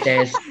one of these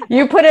days.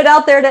 You put it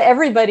out there to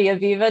everybody,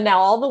 Aviva. Now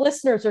all the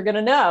listeners are going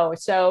to know.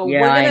 So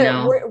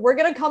yeah, we're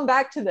going to come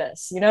back to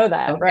this. You know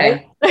that, okay.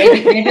 Right?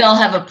 Maybe I'll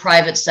have a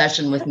private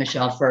session with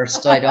Michelle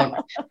first, so I don't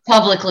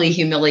publicly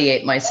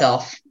humiliate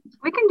myself.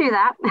 We can do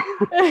that.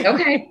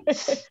 Okay.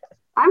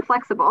 I'm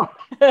flexible.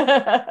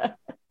 Yeah,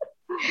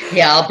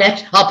 I'll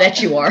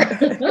bet you are.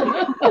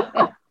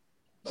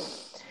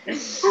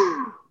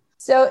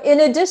 So in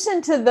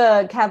addition to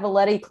the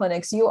Cavaletti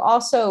clinics, you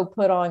also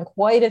put on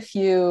quite a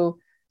few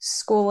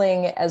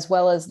schooling as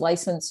well as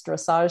licensed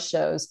dressage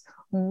shows.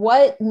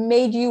 What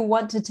made you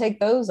want to take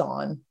those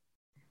on?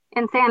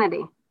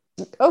 Insanity.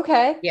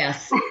 Okay.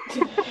 Yes.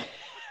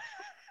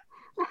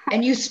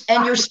 And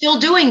you're still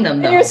doing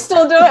them, though. You're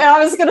still doing.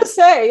 I was going to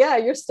say, yeah,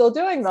 you're still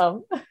doing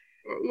them.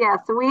 Yeah,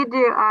 so we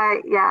do.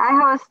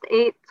 I host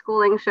 8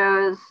 schooling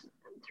shows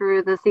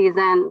through the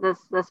season, the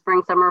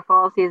spring, summer,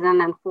 fall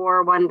season, and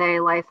 4 one-day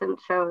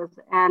licensed shows.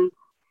 And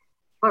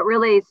what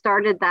really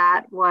started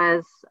that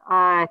was,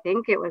 I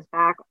think it was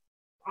back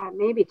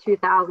maybe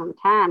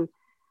 2010.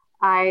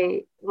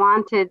 I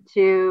wanted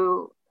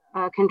to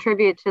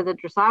contribute to the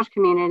dressage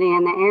community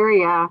in the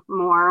area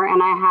more,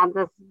 and I had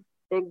this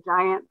big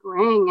giant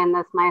ring in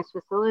this nice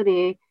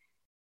facility,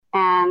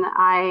 and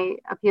I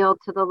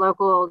appealed to the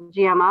local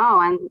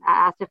GMO and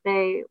asked if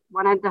they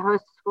wanted to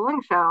host a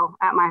schooling show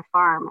at my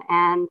farm.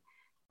 And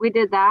we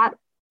did that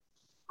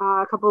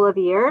a couple of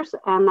years,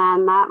 and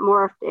then that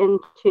morphed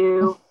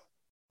into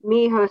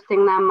me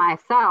hosting them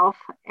myself.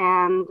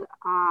 And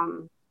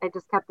I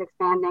just kept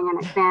expanding and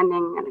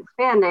expanding and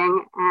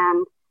expanding.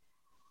 And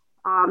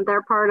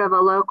they're part of a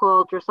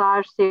local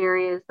dressage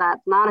series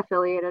that's not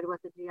affiliated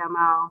with the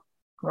GMO,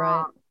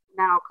 right?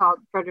 Now called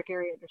Frederick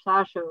Area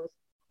Dressage Shows.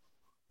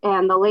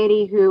 And the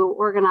lady who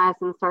organized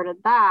and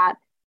started that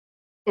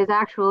is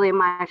actually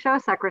my show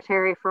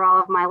secretary for all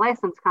of my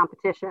license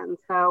competitions.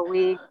 So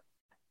we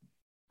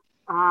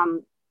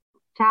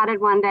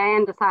chatted one day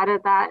and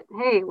decided that,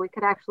 hey, we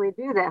could actually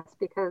do this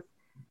because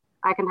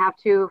I can have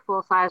 2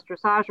 full-size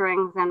dressage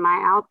rings in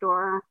my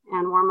outdoor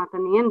and warm up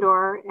in the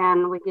indoor.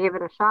 And we gave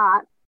it a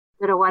shot,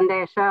 did a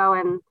one-day show,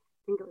 and I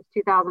think it was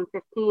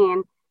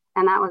 2015.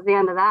 And that was the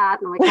end of that.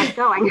 And we kept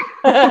going.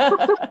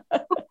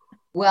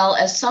 Well,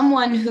 as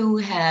someone who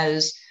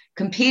has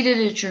competed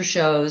at your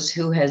shows,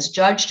 who has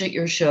judged at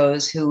your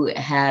shows, who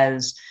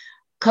has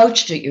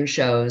coached at your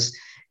shows,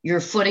 your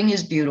footing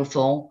is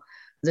beautiful.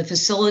 The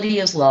facility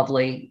is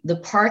lovely. The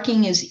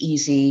parking is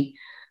easy.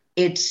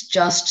 It's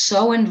just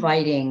so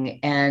inviting.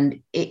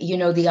 And,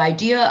 the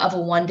idea of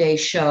a one-day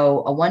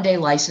show, a one-day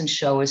license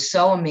show is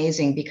so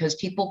amazing because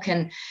people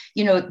can,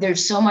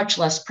 there's so much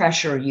less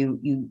pressure.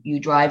 You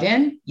drive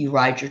in, you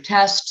ride your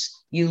tests,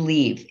 you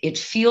leave. It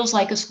feels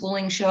like a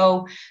schooling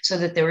show so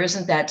that there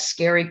isn't that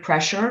scary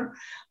pressure,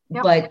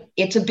 yep. But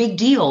it's a big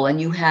deal. And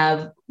you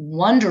have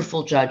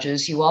wonderful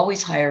judges. You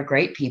always hire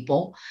great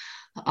people.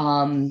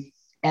 And,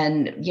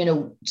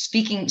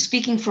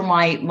 speaking for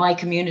my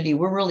community,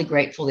 we're really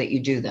grateful that you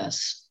do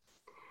this.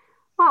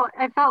 Well,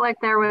 I felt like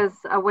there was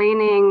a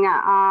waning,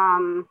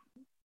 not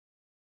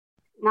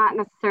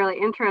necessarily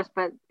interest,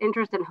 but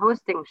interest in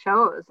hosting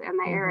shows in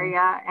the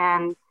area.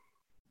 And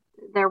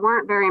there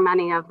weren't very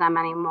many of them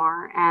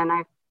anymore. And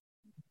I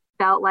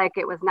felt like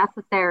it was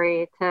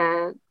necessary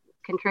to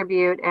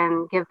contribute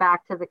and give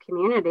back to the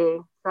community.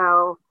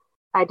 So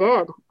I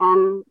did.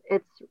 And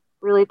it's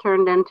really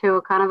turned into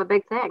a kind of a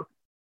big thing.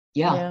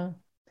 Yeah.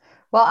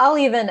 Well, I'll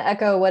even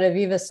echo what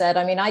Aviva said.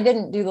 I mean, I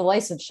didn't do the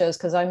license shows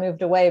because I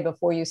moved away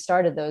before you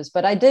started those,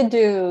 but I did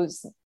do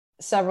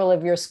several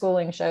of your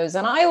schooling shows.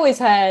 And I always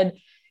had,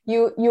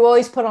 you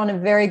always put on a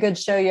very good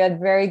show. You had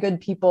very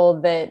good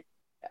people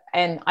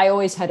and I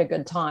always had a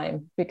good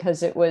time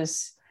because it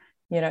was,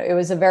 it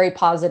was a very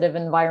positive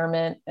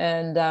environment.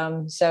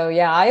 And so,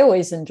 yeah, I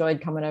always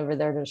enjoyed coming over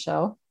there to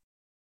show.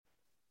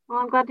 Well,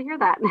 I'm glad to hear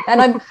that.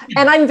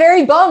 and I'm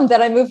very bummed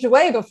that I moved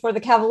away before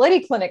the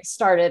Cavaletti clinic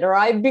started, or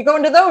I'd be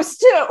going to those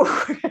too.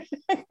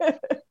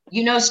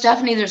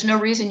 Stephanie, there's no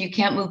reason you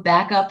can't move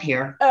back up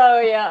here.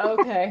 Oh yeah.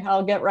 Okay.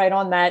 I'll get right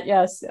on that.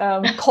 Yes.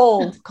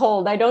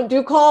 Cold. I don't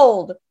do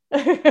cold.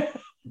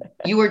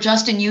 You were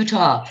just in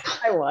Utah.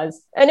 I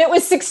was, and it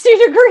was 60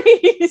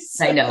 degrees.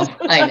 I know.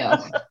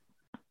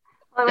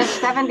 Well, it was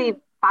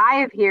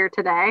 75 here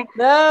today.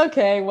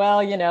 Okay.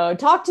 Well,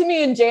 talk to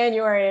me in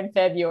January and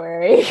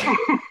February.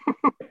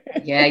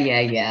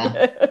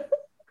 Yeah.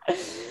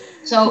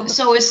 So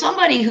as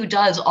somebody who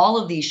does all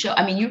of these shows,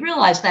 I mean, you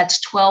realize that's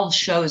 12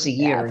 shows a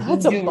year. Yeah, you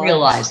do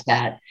realize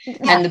that.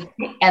 Yeah.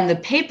 And the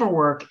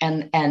paperwork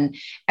and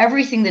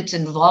everything that's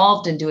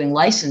involved in doing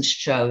licensed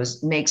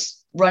shows makes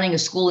running a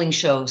schooling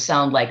show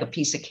sound like a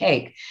piece of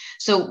cake.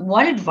 So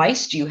what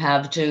advice do you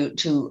have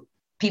to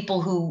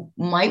people who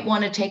might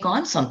want to take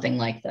on something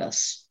like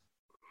this?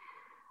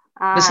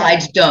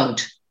 Besides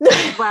don't.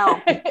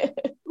 Well,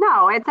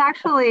 no, it's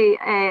actually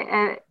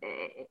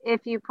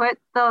if you put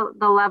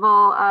the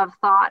level of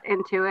thought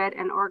into it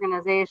and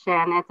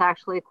organization, it's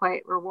actually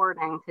quite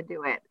rewarding to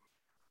do it.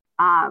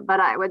 But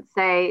I would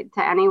say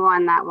to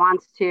anyone that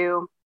wants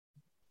to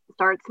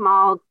start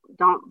small,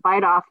 don't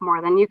bite off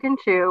more than you can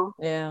chew.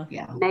 Yeah.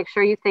 Make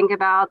sure you think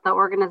about the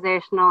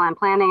organizational and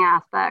planning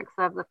aspects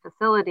of the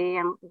facility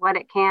and what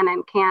it can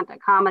and can't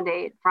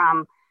accommodate,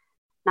 from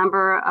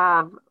number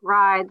of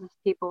rides,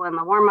 people in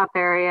the warm-up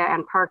area,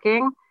 and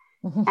parking.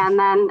 And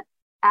then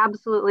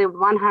absolutely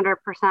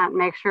 100%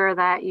 make sure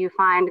that you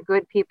find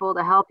good people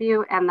to help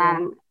you, and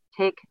then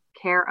take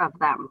care of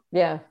them.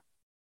 Yeah.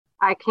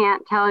 I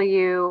can't tell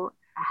you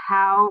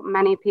how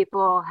many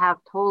people have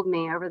told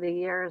me over the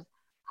years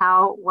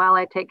how well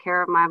I take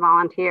care of my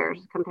volunteers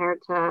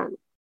compared to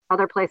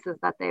other places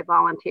that they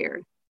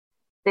volunteered.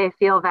 They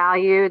feel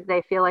valued.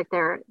 They feel like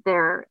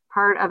they're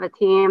part of a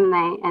team.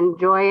 They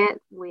enjoy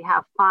it. We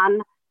have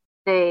fun.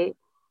 I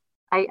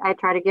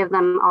try to give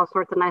them all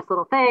sorts of nice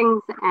little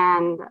things,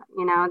 and,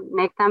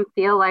 make them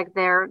feel like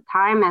their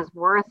time is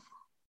worth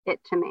it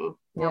to me,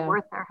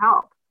 worth their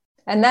help.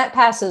 And that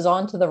passes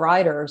on to the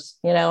riders,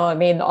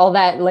 all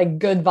that like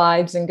good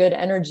vibes and good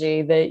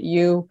energy that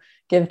you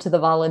give to the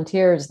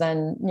volunteers,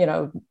 then,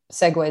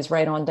 segues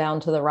right on down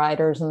to the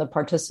riders and the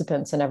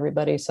participants and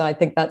everybody. So I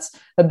think that's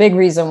a big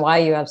reason why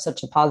you have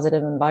such a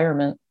positive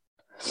environment.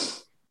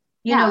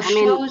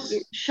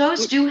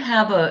 Shows do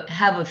have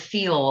a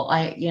feel.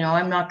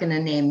 I'm not going to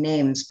name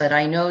names, but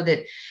I know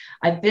that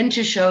I've been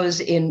to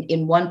shows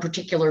in one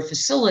particular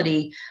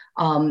facility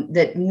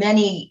that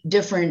many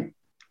different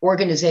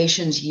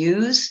organizations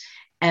use,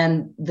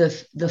 and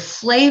the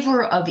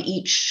flavor of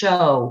each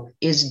show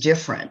is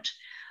different.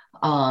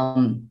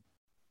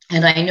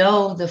 And I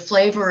know the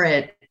flavor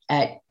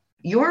at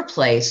your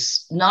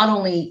place, not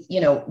only,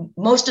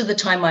 most of the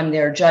time I'm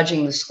there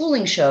judging the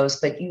schooling shows,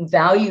 but you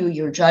value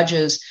your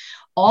judges.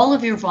 All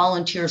of your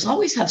volunteers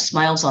always have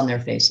smiles on their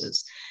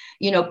faces.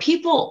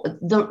 People,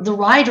 the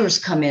riders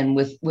come in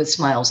with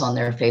smiles on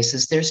their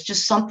faces. There's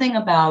just something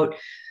about,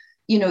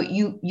 you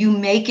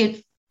make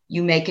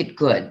it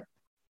good.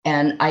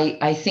 And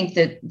I think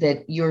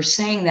that you're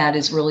saying that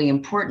is really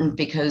important,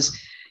 because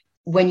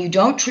when you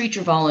don't treat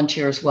your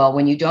volunteers well,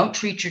 when you don't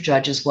treat your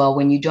judges well,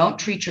 when you don't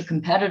treat your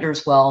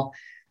competitors well,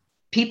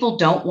 people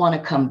don't want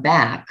to come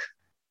back.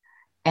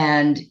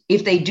 And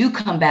if they do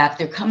come back,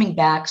 they're coming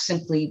back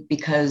simply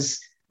because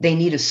they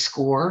need a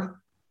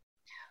score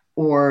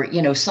or,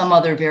 some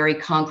other very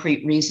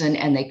concrete reason.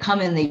 And they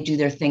come in, they do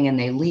their thing, and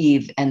they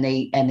leave, and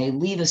they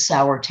leave a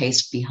sour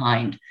taste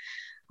behind.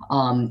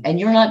 And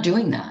you're not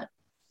doing that.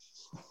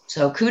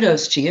 So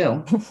kudos to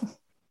you.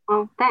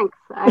 Well, thanks.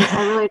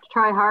 I really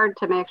try hard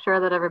to make sure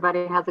that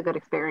everybody has a good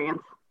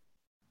experience.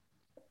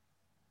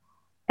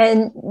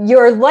 And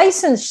your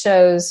license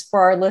shows,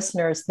 for our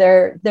listeners,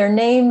 they're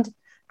named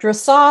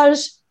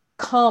Dressage,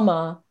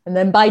 and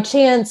then By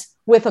Chance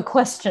with a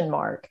question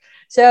mark.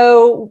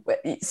 So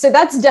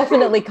that's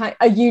definitely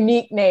a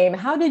unique name.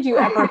 How did you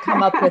ever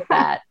come up with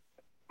that?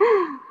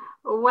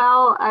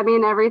 Well,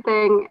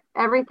 everything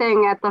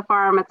at the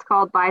farm, it's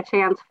called By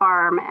Chance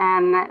Farm,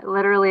 and it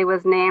literally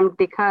was named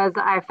because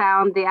I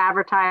found the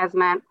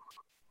advertisement,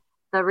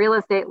 the real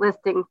estate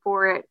listing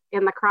for it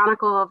in the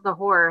Chronicle of the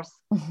Horse,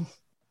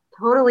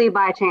 totally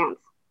by chance.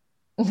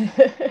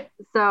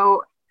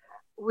 So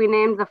we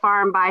named the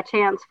farm By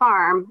Chance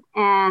Farm,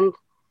 and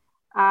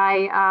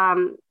I,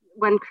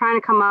 when trying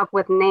to come up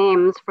with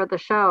names for the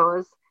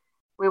shows,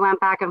 we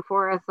went back and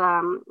forth.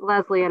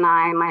 Leslie and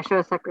I, my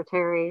show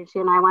secretary, she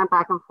and I went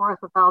back and forth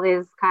with all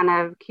these kind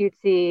of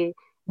cutesy,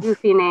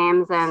 goofy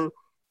names and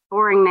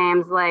boring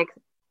names like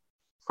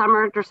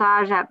Summer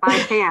Dressage at By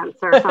Chance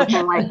or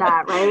something like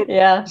that, right?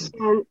 Yeah.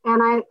 And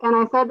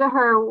I said to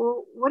her,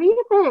 well, what do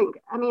you think?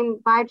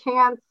 By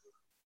chance,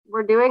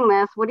 we're doing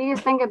this. What do you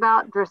think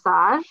about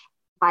dressage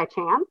by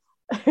chance?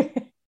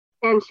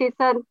 And she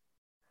said,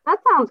 that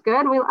sounds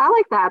good. I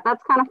like that.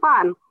 That's kind of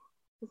fun.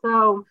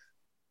 So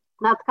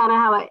that's kind of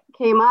how it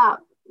came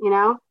up.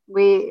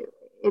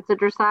 It's a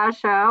dressage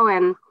show,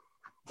 and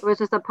it was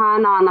just a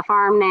pun on the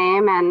farm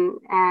name.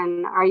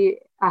 And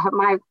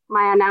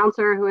my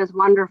announcer, who is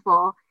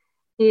wonderful,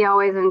 he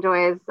always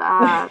enjoys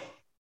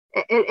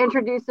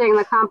introducing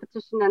the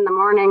competition in the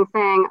morning,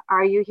 saying,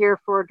 "Are you here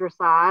for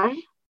dressage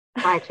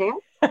by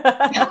chance?"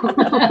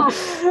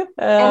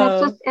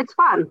 And it's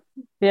fun.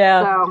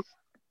 Yeah. So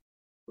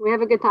we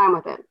have a good time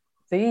with it.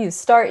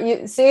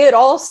 It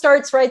all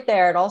starts right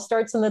there. It all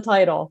starts in the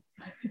title.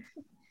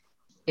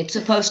 It's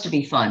supposed to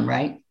be fun,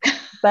 right?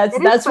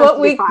 That's what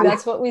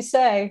we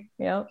say.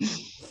 Yeah.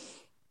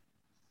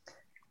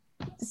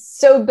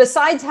 So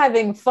besides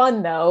having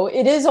fun, though,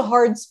 it is a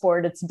hard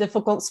sport. It's a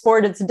difficult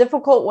sport. It's a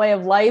difficult way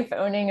of life,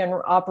 owning and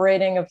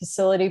operating a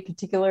facility,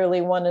 particularly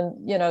one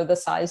in, the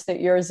size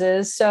that yours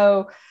is.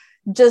 So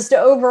just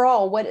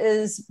overall,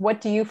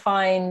 what do you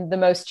find the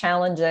most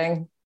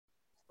challenging?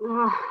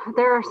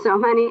 there are so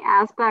many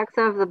aspects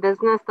of the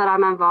business that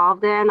I'm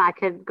involved in. I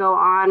could go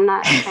on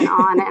and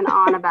on and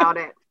on about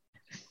it.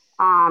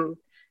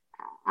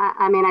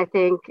 I mean, I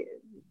think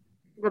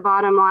the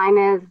bottom line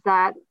is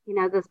that,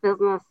 this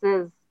business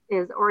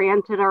is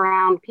oriented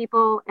around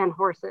people and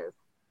horses,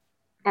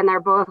 and they're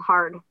both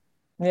hard.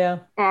 Yeah.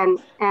 And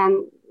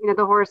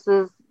the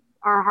horses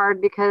are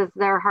hard because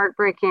they're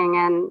heartbreaking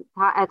and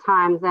at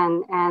times,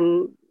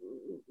 and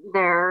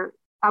they're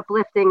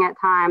uplifting at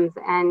times,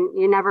 and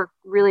you never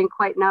really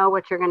quite know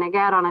what you're going to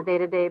get on a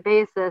day-to-day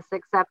basis,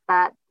 except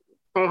that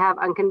they have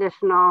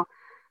unconditional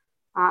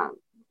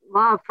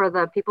love for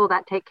the people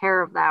that take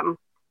care of them.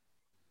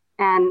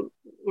 And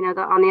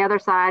on the other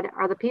side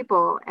are the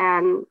people,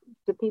 and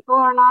the people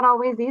are not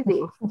always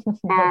easy.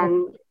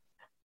 And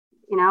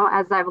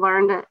as I've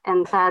learned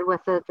and said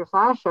with the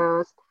dressage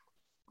shows,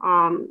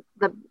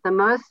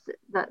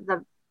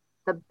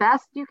 the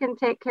best you can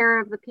take care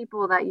of the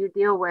people that you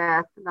deal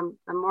with,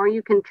 the more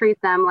you can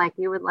treat them like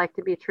you would like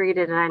to be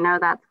treated. And I know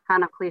that's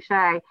kind of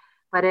cliche,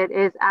 but it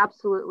is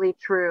absolutely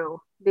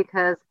true,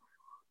 because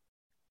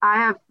I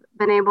have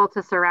been able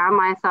to surround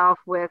myself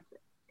with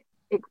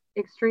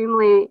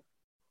extremely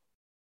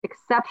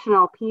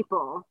exceptional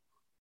people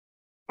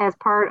as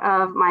part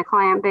of my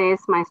client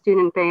base, my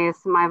student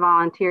base, my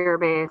volunteer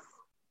base,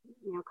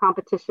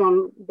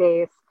 competition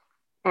base.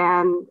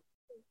 And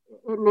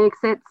it makes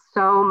it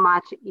so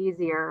much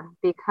easier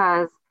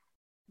because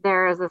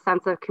there is a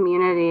sense of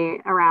community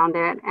around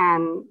it.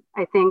 And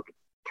I think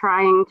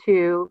trying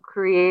to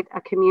create a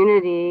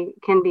community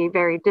can be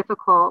very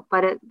difficult,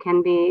 but it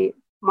can be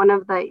one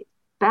of the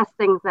best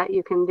things that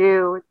you can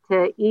do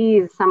to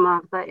ease some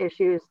of the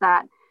issues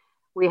that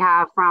we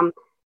have from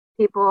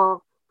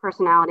people,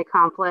 personality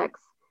conflicts,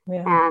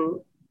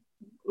 and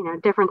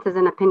differences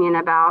in opinion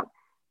about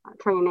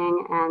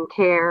training and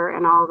care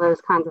and all those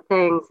kinds of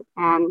things.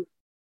 And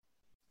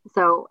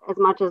so, as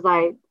much as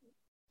I,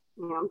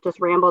 just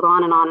rambled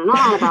on and on and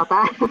on about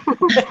that,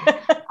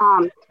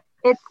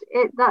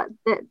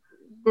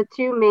 the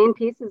two main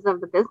pieces of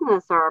the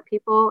business are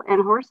people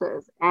and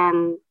horses,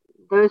 and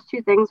those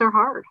two things are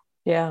hard.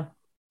 Yeah.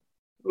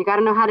 You got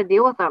to know how to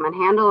deal with them and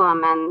handle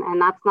them,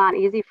 and that's not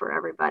easy for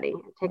everybody.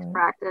 It takes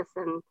practice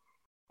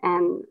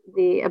and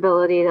the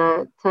ability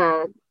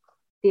to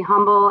be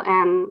humble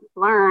and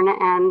learn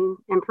and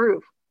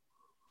improve.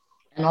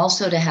 And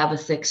also to have a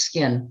thick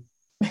skin.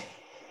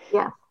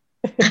 Yes.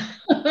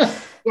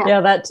 Yeah,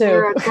 that too.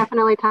 There are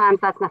definitely times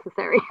that's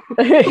necessary.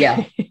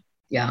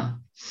 Yeah.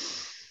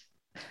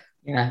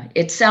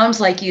 It sounds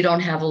like you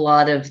don't have a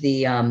lot of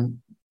the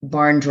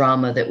barn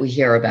drama that we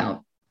hear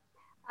about.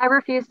 I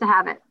refuse to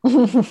have it.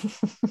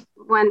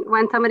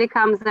 When somebody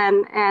comes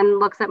in and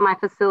looks at my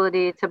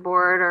facility to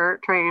board or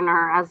train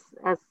or as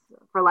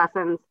for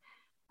lessons,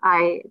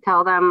 I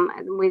tell them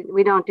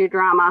we don't do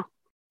drama.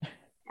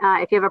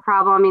 If you have a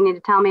problem, you need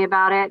to tell me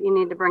about it. You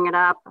need to bring it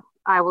up.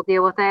 I will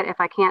deal with it. If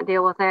I can't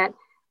deal with it,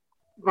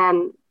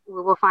 then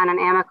we will find an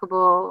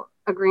amicable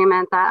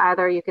agreement that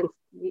either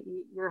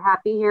you're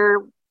happy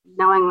here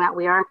knowing that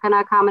we aren't going to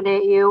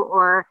accommodate you,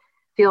 or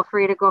feel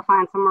free to go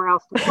find somewhere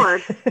else to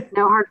board.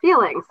 No hard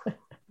feelings.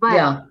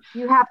 But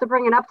you have to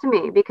bring it up to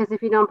me, because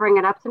if you don't bring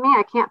it up to me,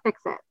 I can't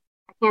fix it.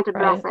 I can't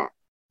address it.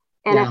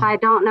 And if I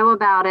don't know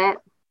about it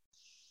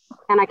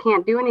and I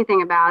can't do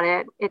anything about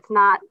it, it's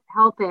not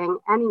helping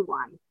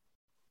anyone.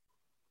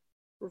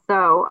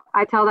 So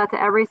I tell that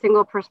to every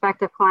single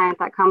prospective client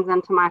that comes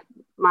into my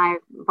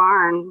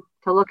barn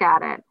to look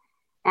at it.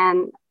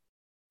 And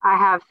I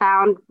have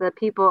found the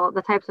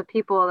types of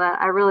people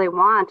that I really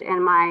want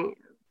in my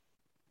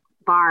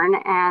barn,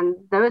 and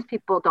those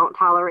people don't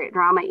tolerate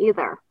drama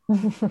either.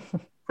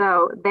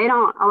 So they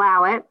don't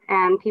allow it,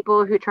 and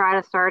people who try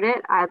to start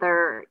it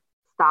either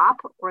stop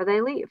or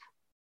they leave.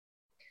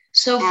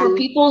 So for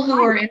people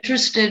who are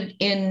interested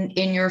in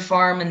your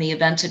farm and the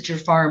events at your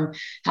farm,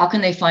 how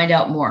can they find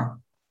out more?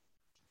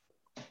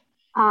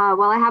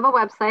 Well, I have a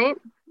website.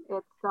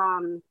 It's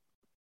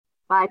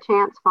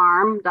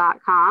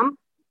bychancefarm.com.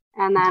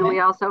 And then we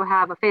also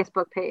have a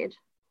Facebook page.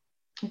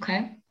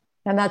 Okay.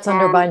 And that's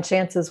under By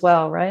Chance as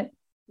well, right?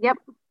 Yep.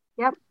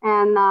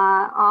 And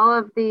all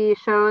of the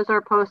shows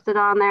are posted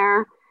on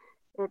there.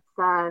 It's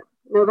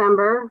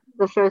November.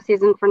 The show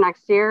season for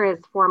next year is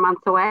 4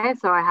 months away,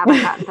 so I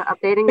haven't gotten to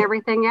updating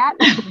everything yet.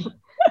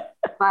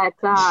 But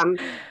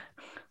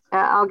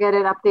I'll get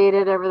it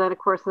updated over the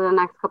course of the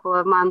next couple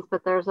of months.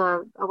 But there's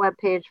a web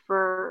page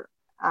for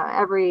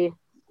every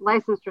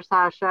licensed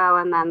dressage show,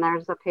 and then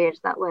there's a page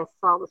that lists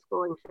all the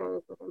schooling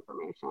shows with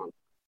information.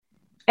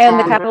 And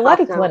the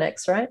Cavaletti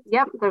clinics, right?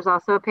 Yep. There's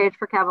also a page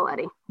for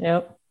Cavaletti.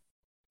 Yep.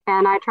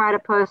 And I try to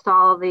post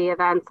all of the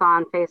events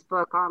on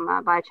Facebook on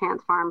the By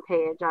Chance Farm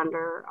page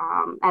under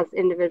as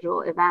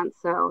individual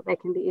events, so they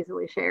can be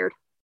easily shared.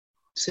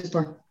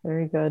 Super.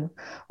 Very good.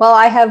 Well,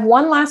 I have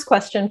one last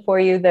question for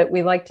you that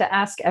we like to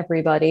ask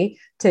everybody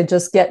to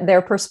just get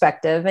their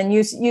perspective. And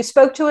you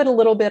spoke to it a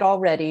little bit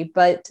already,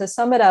 but to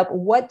sum it up,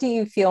 what do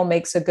you feel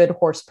makes a good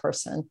horse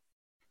person?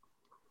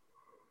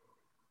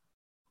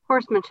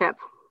 Horsemanship.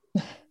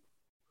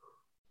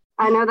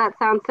 I know that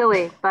sounds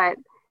silly, but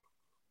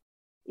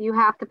you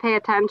have to pay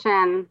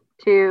attention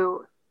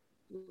to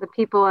the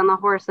people and the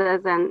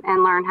horses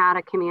and learn how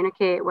to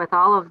communicate with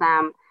all of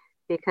them,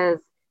 because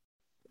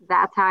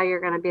that's how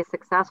you're going to be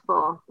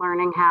successful,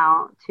 learning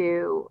how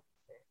to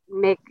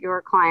make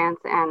your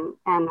clients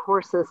and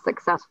horses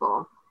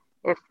successful.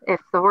 If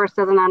the horse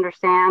doesn't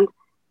understand,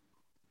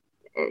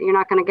 you're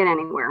not going to get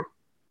anywhere.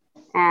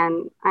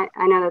 And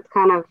I know that's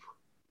kind of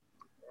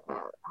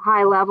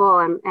high level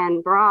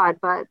and broad,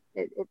 but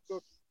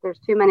there's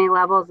too many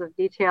levels of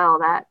detail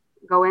that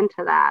go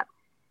into that.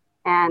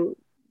 And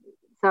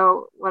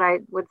so what I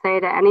would say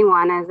to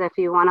anyone is, if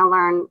you want to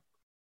learn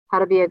how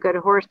to be a good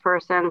horse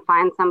person,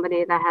 find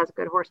somebody that has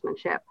good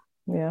horsemanship.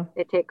 Yeah.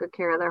 They take good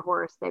care of their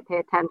horse. They pay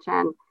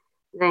attention.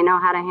 They know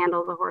how to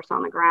handle the horse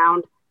on the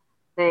ground.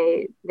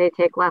 They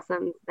take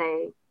lessons.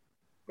 They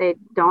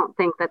don't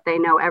think that they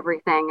know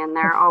everything, and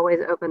they're always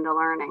open to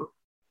learning.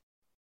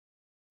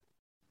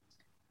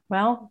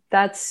 Well,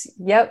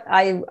 yep.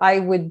 I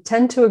would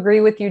tend to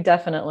agree with you,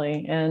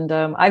 definitely. And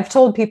I've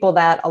told people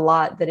that a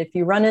lot, that if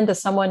you run into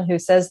someone who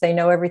says they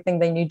know everything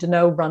they need to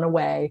know, run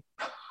away.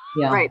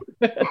 Yeah. Right.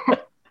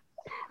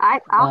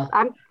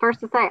 I'm first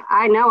to say,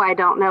 I know I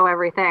don't know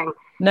everything.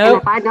 No.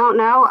 And if I don't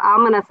know, I'm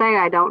going to say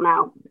I don't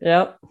know.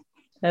 Yep.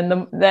 And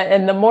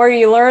the more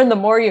you learn, the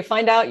more you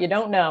find out you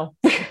don't know.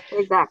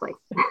 Exactly.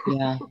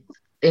 Yeah.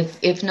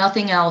 If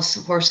nothing else,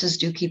 horses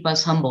do keep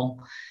us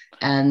humble.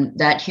 And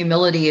that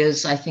humility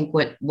is, I think,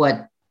 what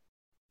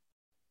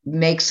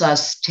makes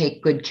us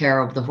take good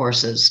care of the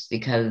horses,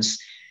 because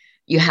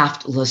you have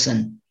to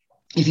listen.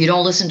 If you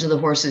don't listen to the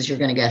horses, you're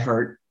going to get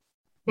hurt.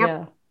 Yep.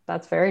 Yeah,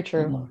 that's very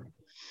true.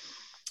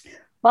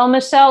 Well,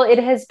 Michelle, it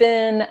has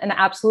been an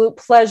absolute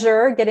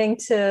pleasure getting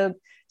to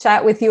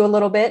chat with you a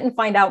little bit and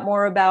find out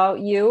more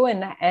about you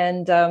and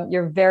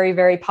your very,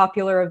 very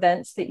popular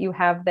events that you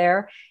have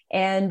there.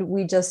 And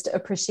we just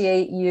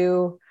appreciate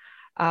you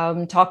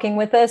talking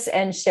with us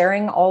and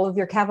sharing all of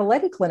your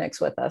Cavaletti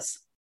clinics with us.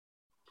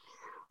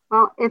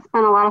 Well, it's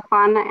been a lot of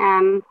fun,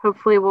 and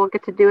hopefully we'll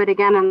get to do it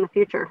again in the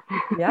future.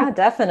 Yeah,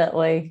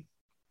 definitely.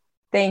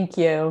 Thank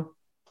you.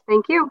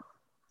 Thank you.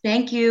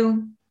 Thank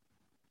you.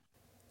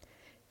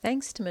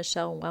 Thanks to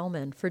Michelle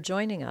Wellman for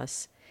joining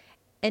us.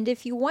 And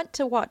if you want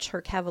to watch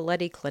her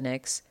Cavaletti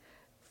clinics,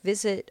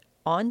 visit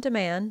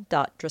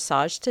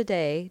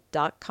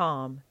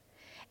ondemand.dressagetoday.com.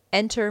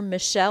 Enter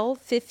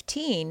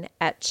Michelle15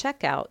 at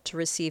checkout to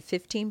receive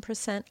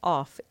 15%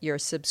 off your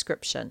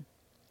subscription.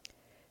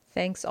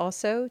 Thanks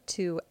also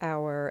to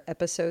our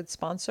episode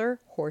sponsor,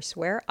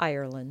 Horseware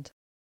Ireland.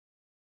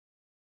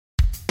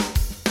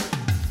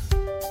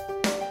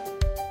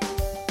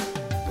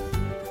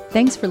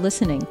 Thanks for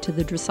listening to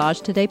the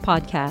Dressage Today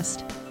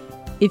podcast.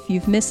 If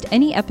you've missed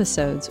any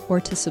episodes or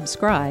to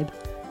subscribe,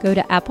 go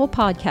to Apple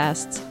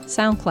Podcasts,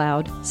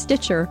 SoundCloud,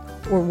 Stitcher,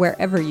 or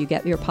wherever you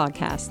get your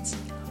podcasts.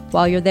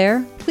 While you're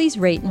there, please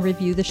rate and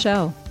review the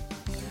show.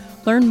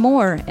 Learn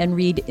more and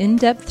read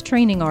in-depth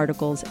training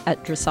articles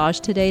at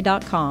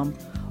dressagetoday.com,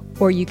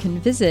 or you can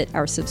visit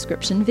our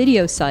subscription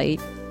video site,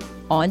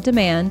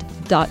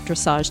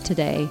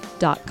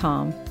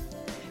 ondemand.dressagetoday.com.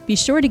 Be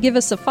sure to give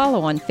us a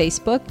follow on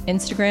Facebook,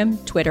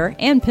 Instagram, Twitter,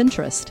 and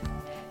Pinterest.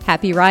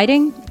 Happy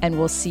riding, and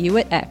we'll see you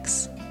at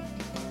X.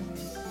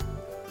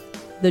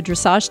 The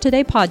Dressage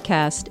Today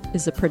podcast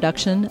is a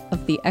production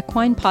of the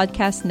Equine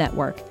Podcast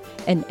Network,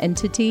 an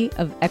entity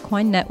of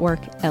Equine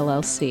Network,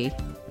 LLC.